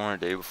 things I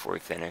want to do before we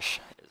finish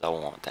is I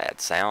want to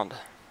add sound,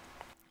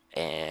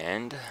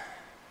 and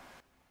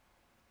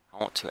I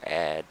want to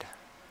add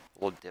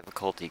a little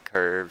difficulty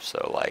curve,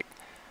 so like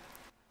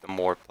the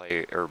more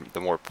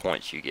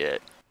points you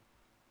get,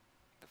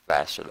 the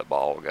faster the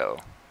ball will go.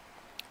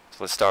 So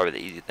let's start with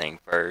the easy thing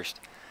first,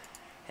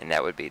 and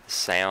that would be the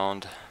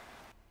sound.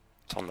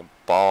 So on the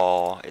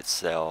ball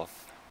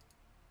itself,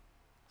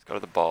 let's go to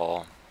the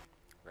ball,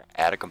 we're going to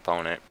add a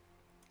component,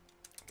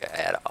 we're going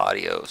to add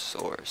audio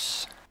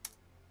source.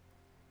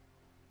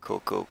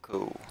 Cool.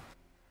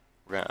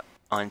 We're going to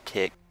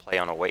untick play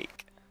on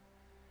awake,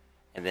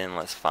 and then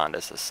let's find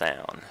us a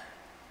sound.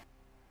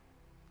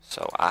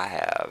 So I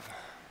have,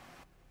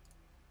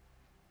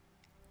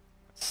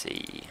 let's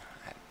see,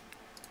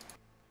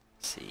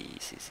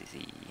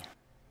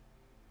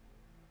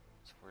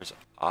 so where's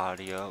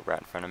audio? Right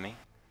in front of me.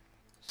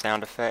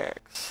 Sound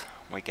effects.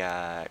 We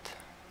got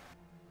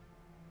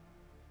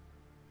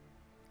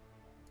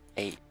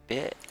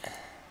 8-bit.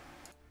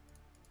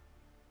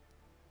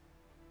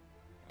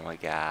 We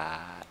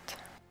got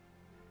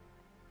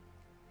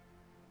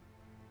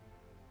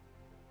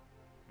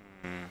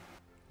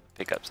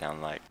pickup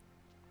sound like.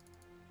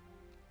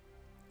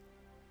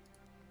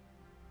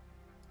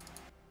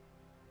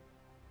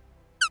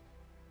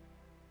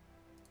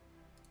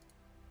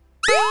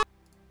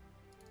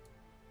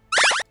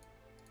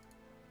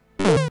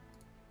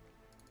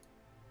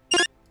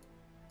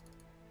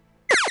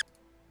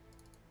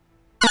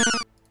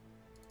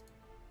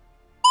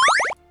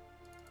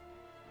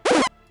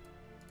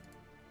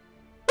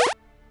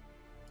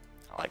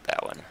 I like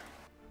that one.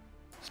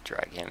 Let's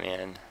drag him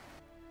in.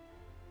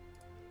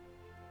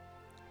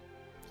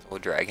 So we'll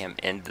drag him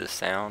into the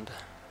sound.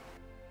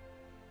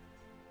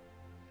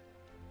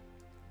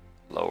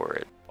 Lower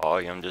it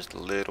volume just a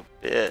little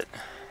bit.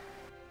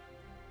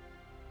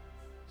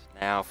 So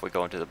now if we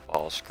go into the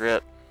ball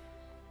script,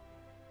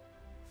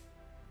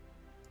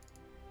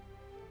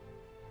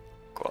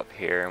 go up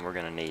here and we're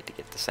going to need to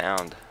get the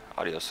sound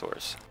audio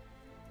source.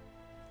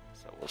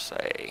 So we'll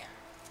say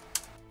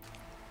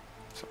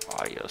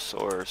audio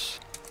source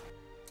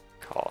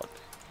called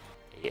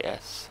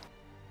AS.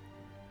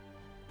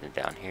 And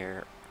down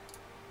here,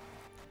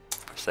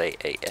 say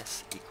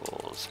AS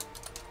equals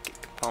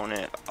get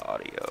component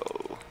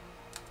audio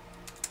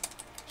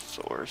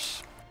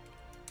source.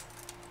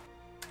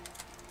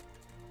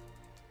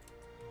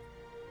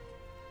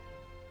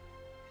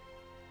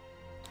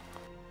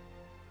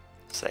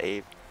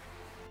 Save.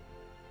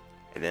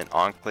 And then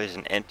on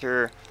collision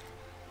enter.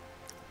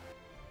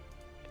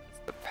 It's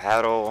the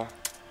paddle.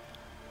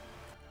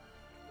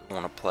 We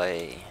want to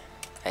play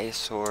a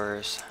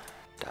source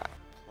dot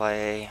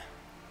play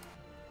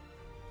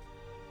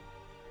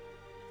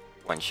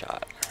one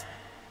shot.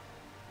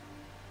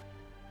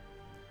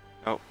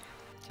 Nope.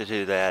 To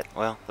do that,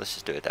 well, let's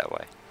just do it that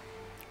way.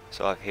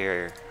 So up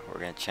here, we're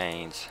going to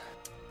change.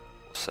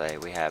 We'll say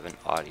we have an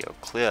audio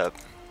clip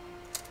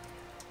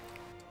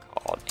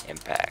called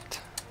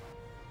impact.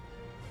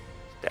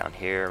 Down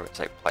here, it's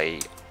like play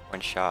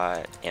one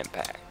shot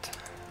impact.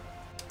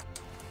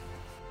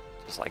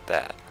 Just like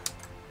that.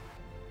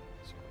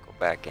 So we'll go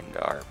back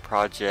into our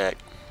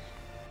project.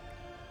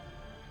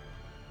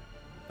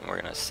 And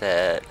we're going to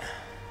set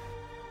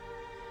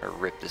or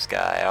rip this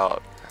guy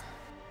out.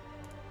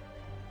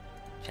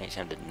 Change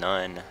him to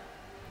none.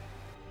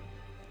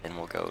 Then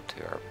we'll go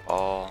to our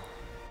ball.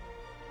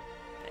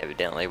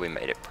 Evidently we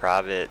made it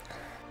private.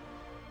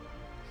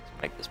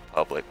 Let's make this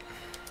public.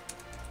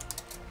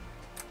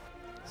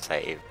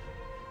 Save.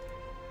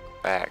 Go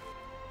back.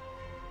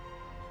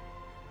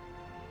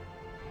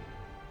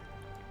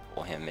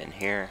 Pull him in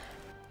here.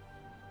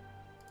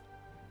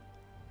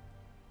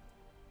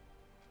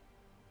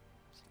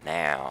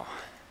 Now.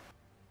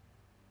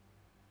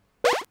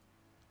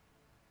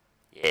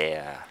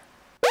 Yeah.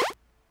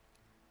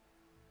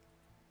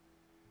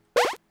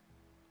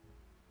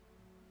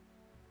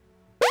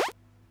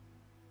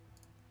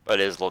 But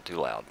it is a little too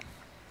loud.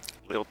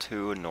 A little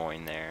too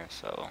annoying there,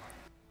 so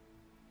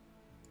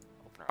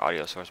open our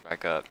audio source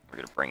back up. We're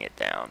gonna bring it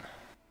down.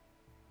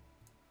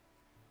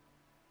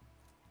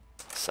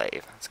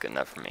 Save. That's good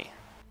enough for me.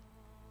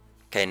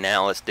 Okay,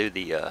 now let's do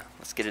the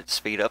let's get it to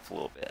speed up a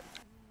little bit.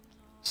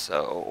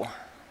 So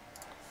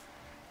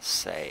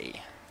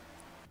say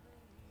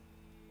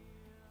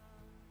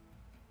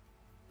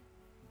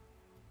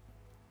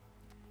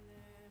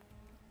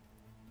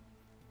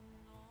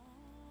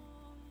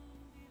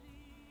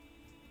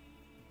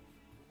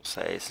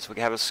since we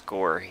have a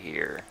score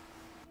here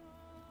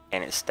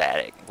and it's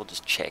static, we'll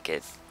just check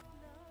it.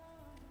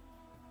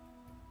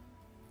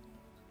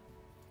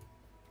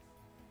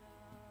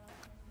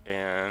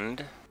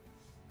 And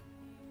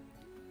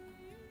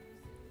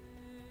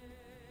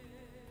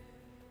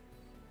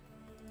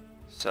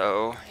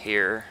so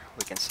here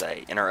we can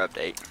say in our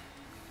update,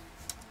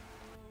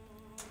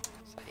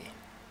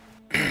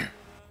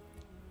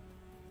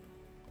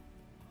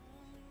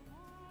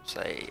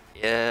 say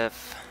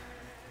if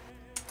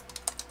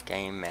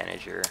game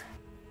manager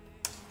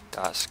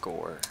dot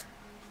score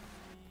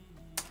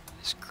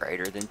is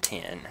greater than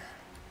 10,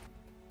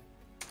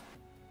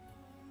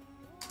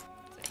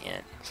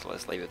 so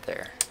let's leave it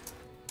there.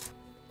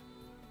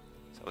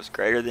 So it's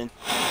greater than,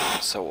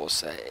 so we'll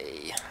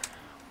say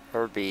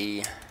or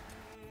B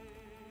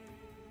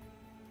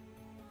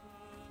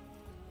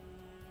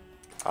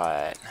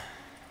alright,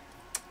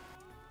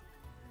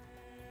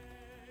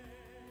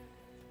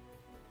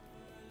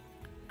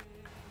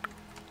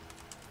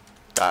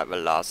 dot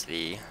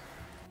velocity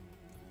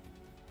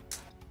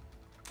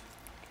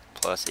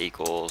plus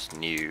equals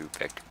new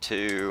vector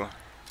 2,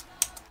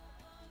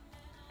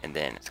 and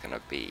then it's gonna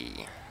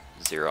be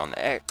 0 on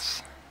the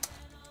X,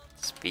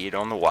 speed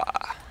on the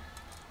Y.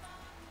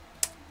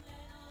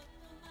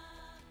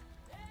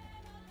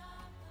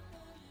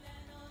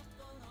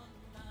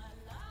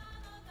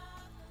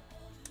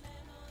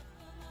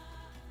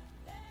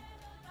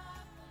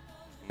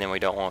 And then we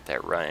don't want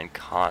that running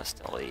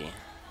constantly,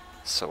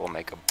 so we'll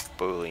make a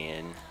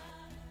Boolean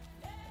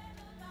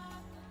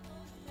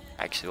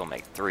actually we'll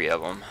make 3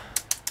 of them.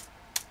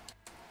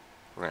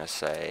 We're gonna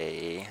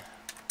say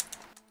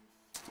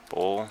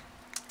bull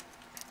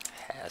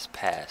has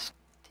passed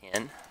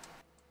 10.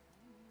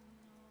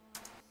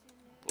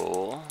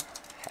 Bull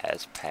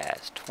has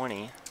passed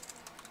 20.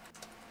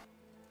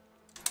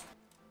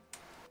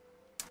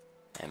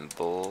 And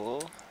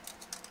bull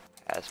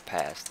has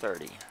passed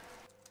 30.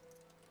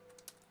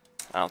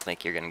 I don't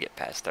think you're gonna get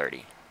past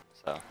 30,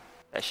 so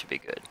that should be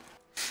good.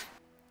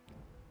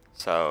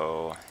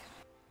 So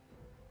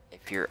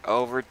if you're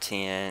over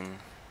 10,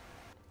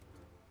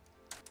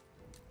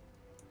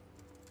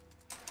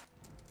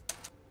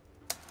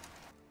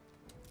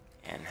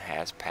 and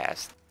has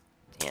passed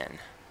 10,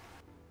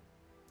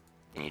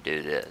 then you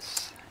do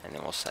this, and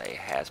then we'll say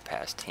has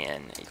passed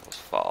 10 equals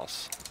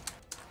false.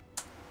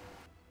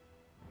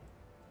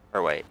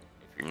 Or wait,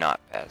 if you're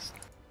not past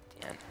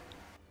 10,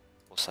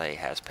 we'll say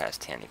has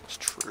passed 10 equals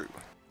true.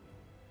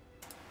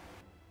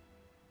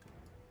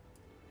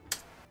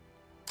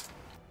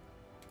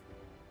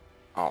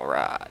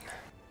 Alright.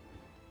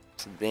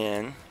 So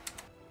then,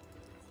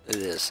 do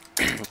this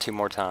 2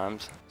 more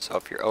times. So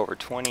if you're over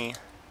 20,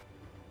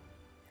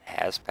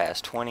 has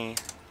passed 20,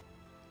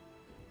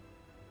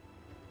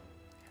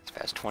 has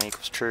passed 20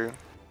 equals true.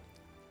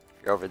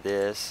 If you're over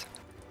this,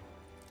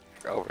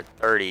 if you're over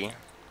 30,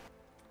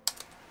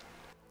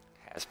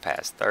 has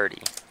passed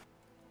 30,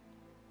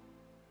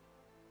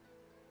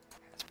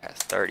 has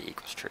passed 30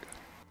 equals true.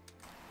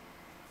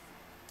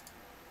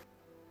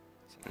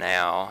 So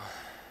now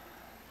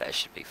that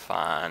should be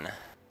fine.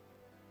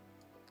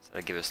 So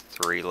that'll give us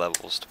 3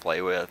 levels to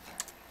play with.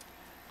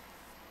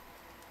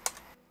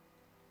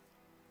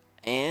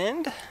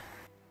 And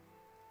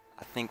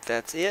I think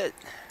that's it.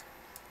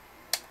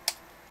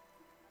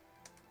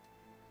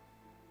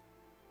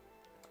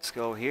 Let's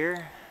go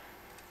here.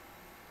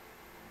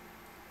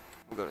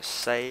 We'll go to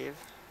save,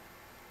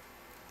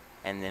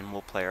 and then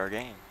we'll play our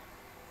game.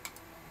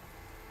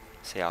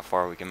 See how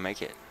far we can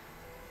make it.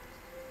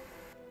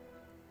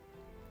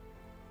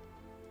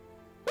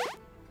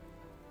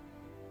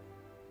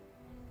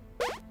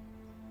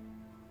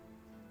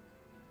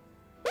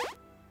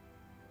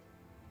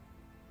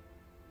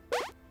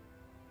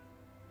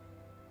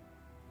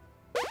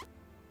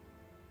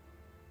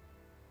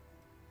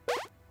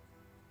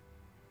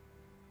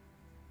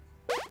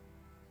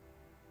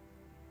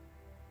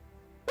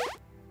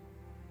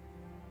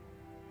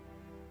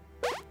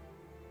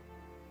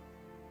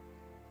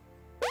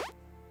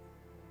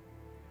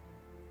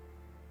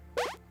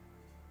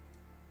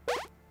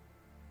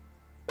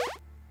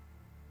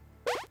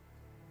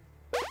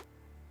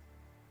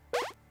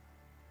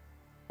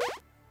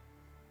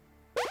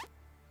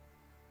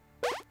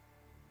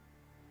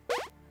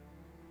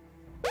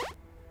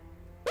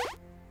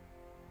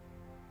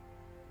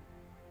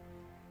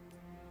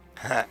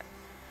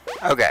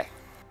 Okay.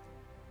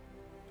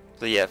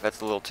 So yeah, if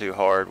that's a little too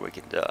hard, we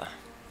could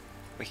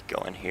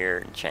go in here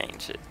and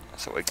change it.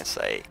 So we can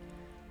say,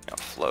 you know,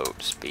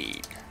 float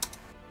speed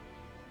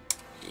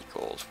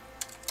equals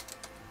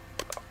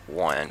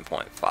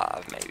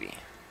 1.5 maybe,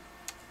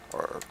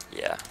 or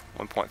yeah,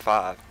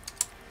 1.5.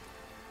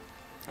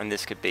 And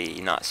this could be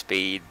not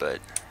speed, but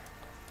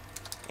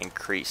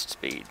increased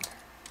speed.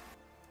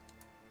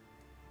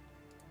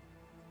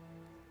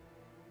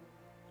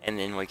 And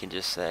then we can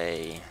just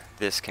say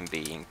this can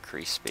be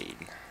increased speed.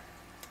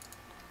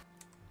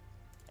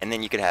 And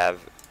then you could have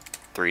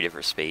 3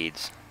 different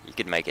speeds. You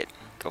could make it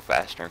go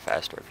faster and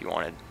faster if you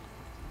wanted.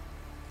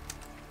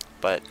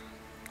 But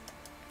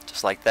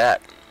just like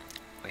that,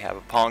 we have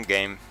a Pong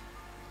game,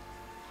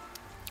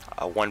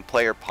 a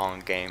 1-player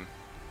Pong game.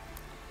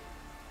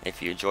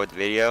 If you enjoyed the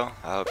video,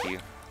 I hope you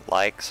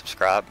like,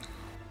 subscribe,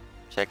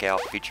 check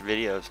out future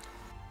videos.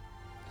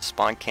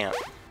 SpawnCamp,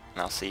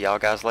 and I'll see y'all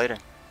guys later.